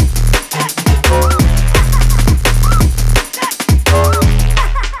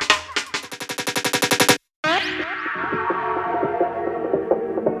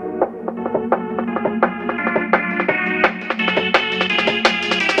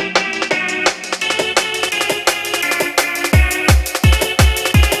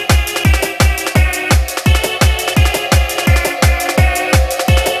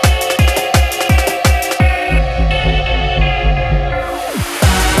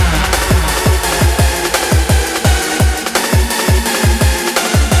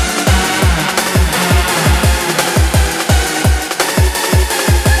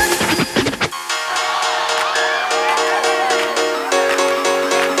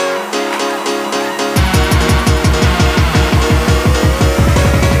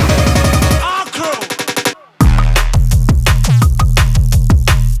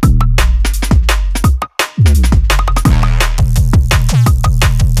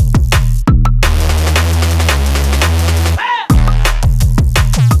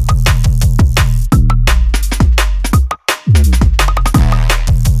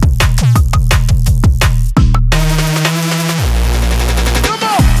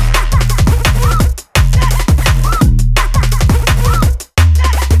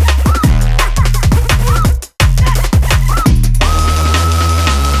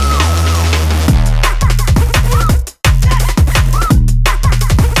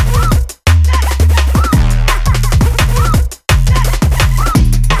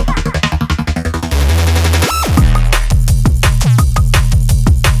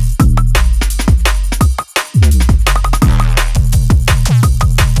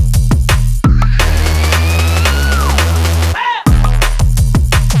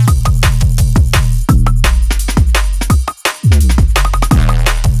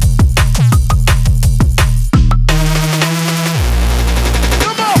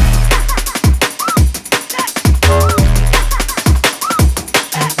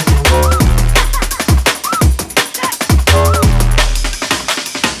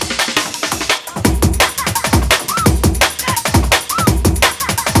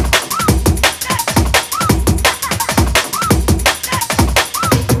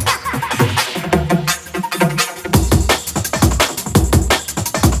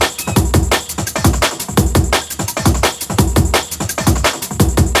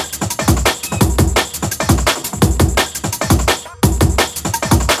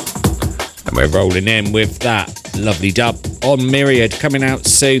 Rolling in with that lovely dub on Myriad coming out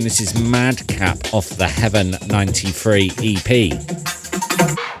soon. This is Madcap off the Heaven 93 EP.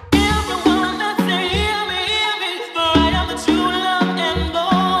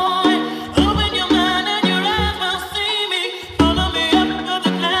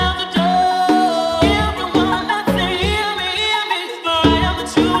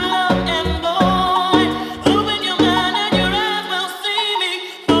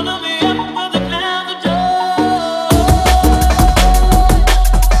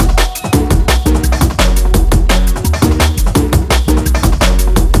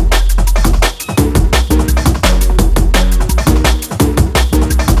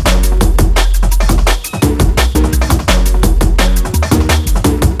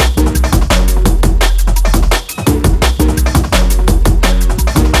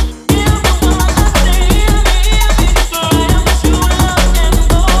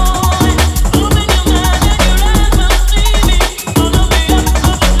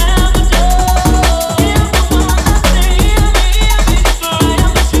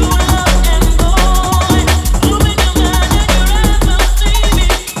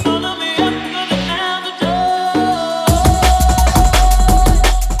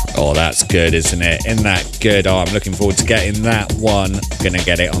 Good, isn't it? Isn't that good? Oh, I'm looking forward to getting that one. Gonna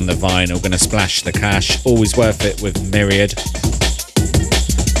get it on the vinyl, gonna splash the cash. Always worth it with Myriad.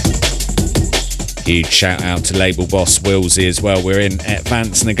 Huge shout out to label boss Wilsey as well. We're in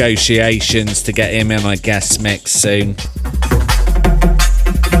advanced negotiations to get him in my guest mix soon.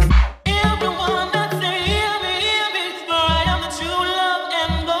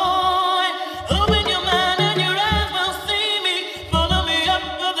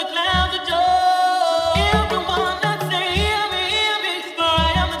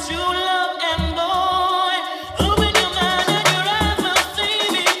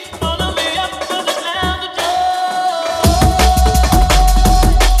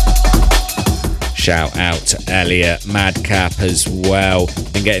 Shout out to Elliot Madcap as well.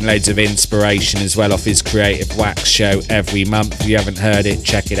 Been getting loads of inspiration as well off his Creative Wax show every month. If you haven't heard it,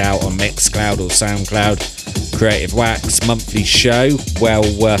 check it out on Mixcloud or Soundcloud. Creative Wax monthly show, well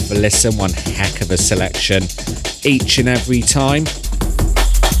worth a listen. One heck of a selection each and every time.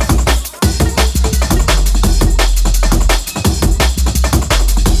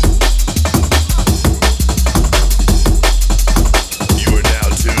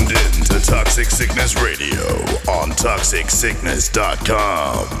 Toxic Sickness Radio on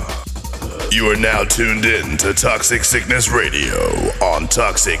ToxicSickness.com. You are now tuned in to Toxic Sickness Radio on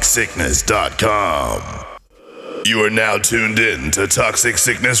ToxicSickness.com. You are now tuned in to Toxic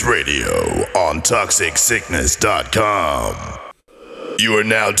Sickness Radio on ToxicSickness.com. You are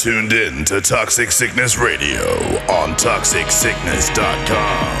now tuned in to Toxic Sickness Radio on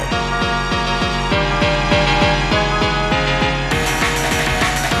ToxicSickness.com.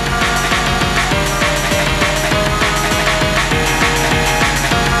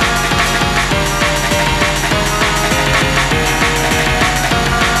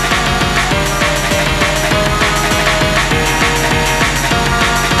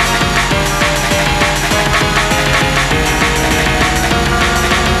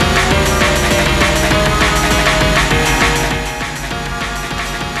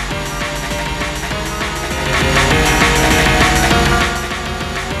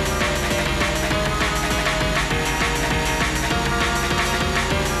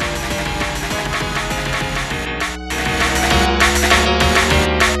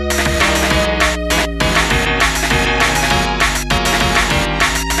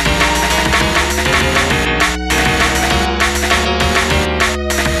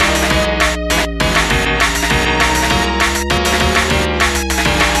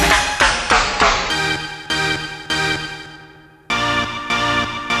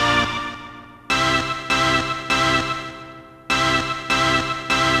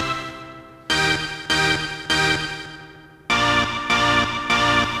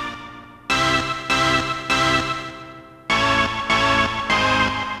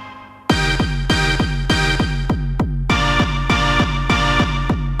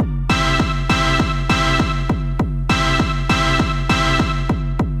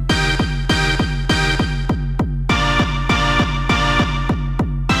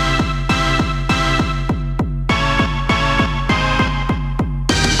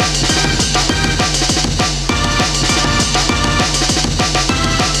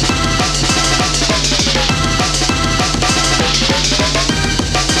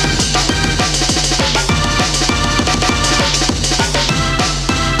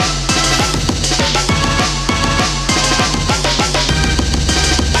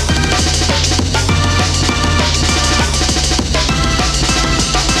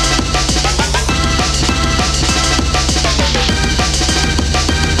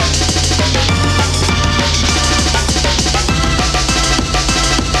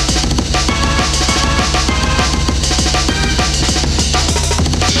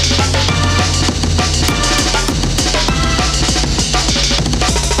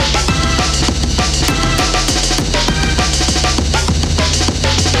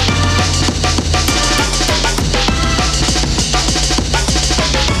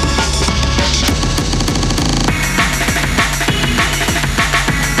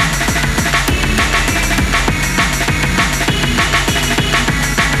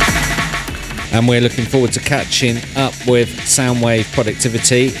 And we're looking forward to catching up with Soundwave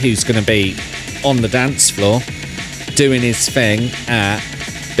Productivity, who's going to be on the dance floor doing his thing at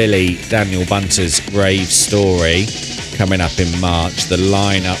Billy Daniel Bunter's Rave Story coming up in March. The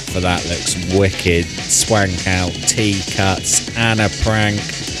lineup for that looks wicked. Swank Out, T-Cuts, Anna Prank,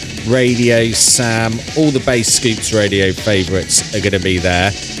 Radio Sam, all the Bass Scoops radio favourites are going to be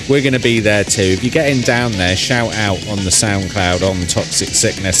there. We're going to be there too. If you're getting down there, shout out on the SoundCloud on Toxic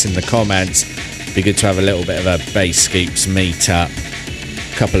Sickness in the comments. Be good to have a little bit of a Bass Scoops meet-up,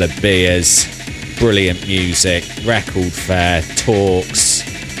 a couple of beers, brilliant music, record fair, talks,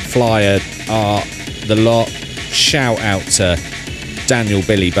 flyer art, the lot. Shout out to Daniel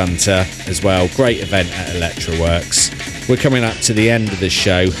Billy Bunter as well. Great event at Electroworks. We're coming up to the end of the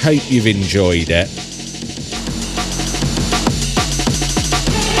show. Hope you've enjoyed it.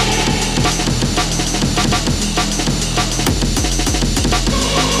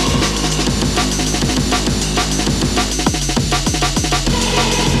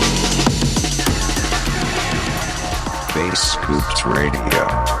 Bass Scoops Radio.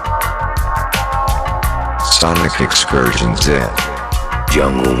 Sonic Excursions in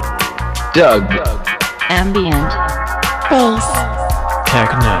Jungle. Doug. Ambient. Bass.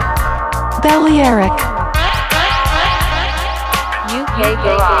 Techno. Balearic. UK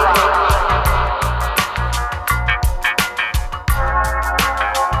Garage.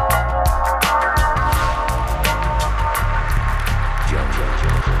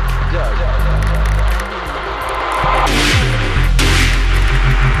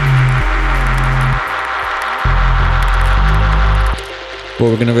 Well,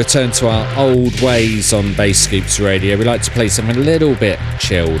 we're going to return to our old ways on Bass Scoops Radio. We like to play something a little bit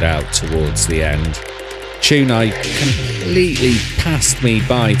chilled out towards the end. Tune I completely passed me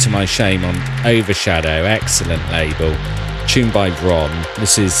by to my shame on Overshadow, excellent label. Tune by Ron.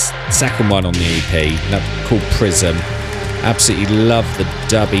 This is second one on the EP, called Prism. Absolutely love the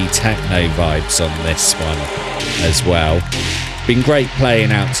dubby techno vibes on this one as well. Been great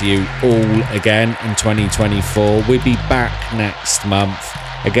playing out to you all again in 2024. We'll be back next month.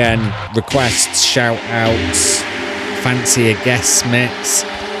 Again, requests, shout outs, fancy a guest mix,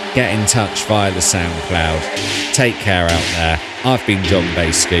 get in touch via the SoundCloud. Take care out there. I've been John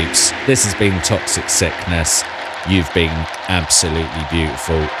Bass Scoops. This has been Toxic Sickness. You've been absolutely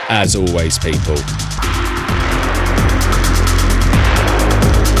beautiful, as always, people.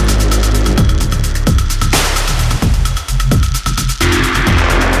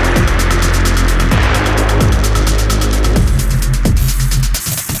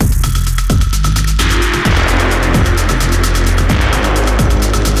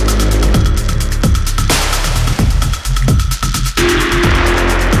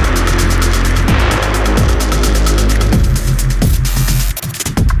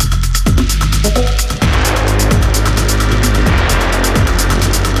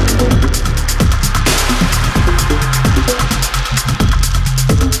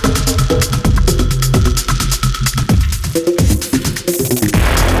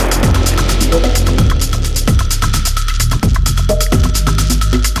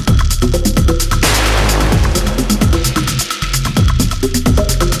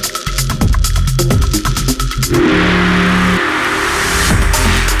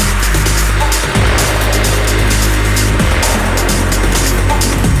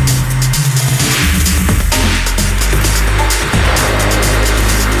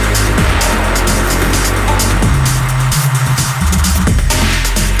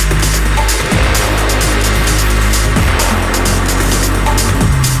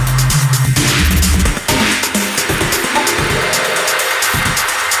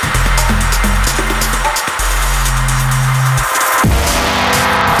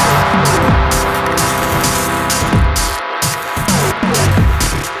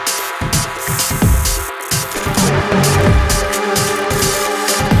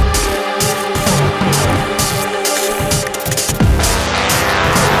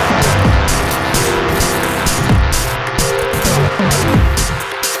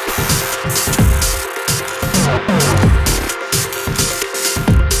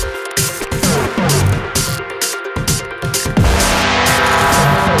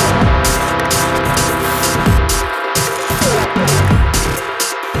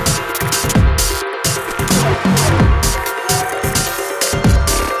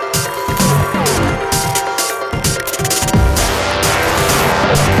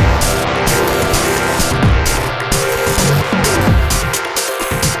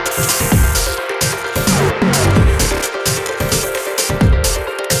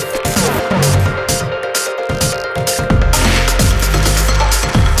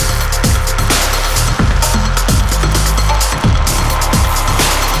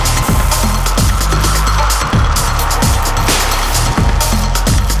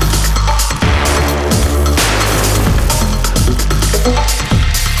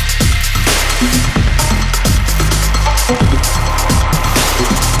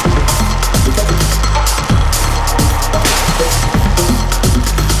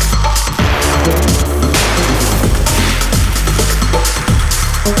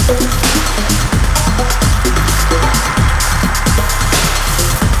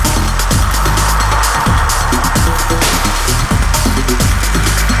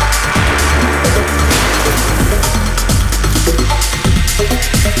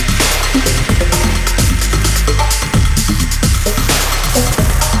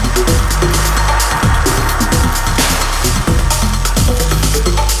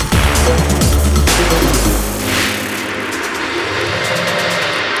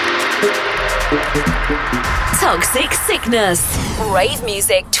 Toxic Sickness. Rave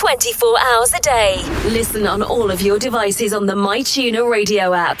music 24 hours a day. Listen on all of your devices on the MyTuner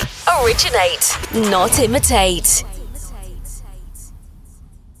radio app. Originate, not imitate.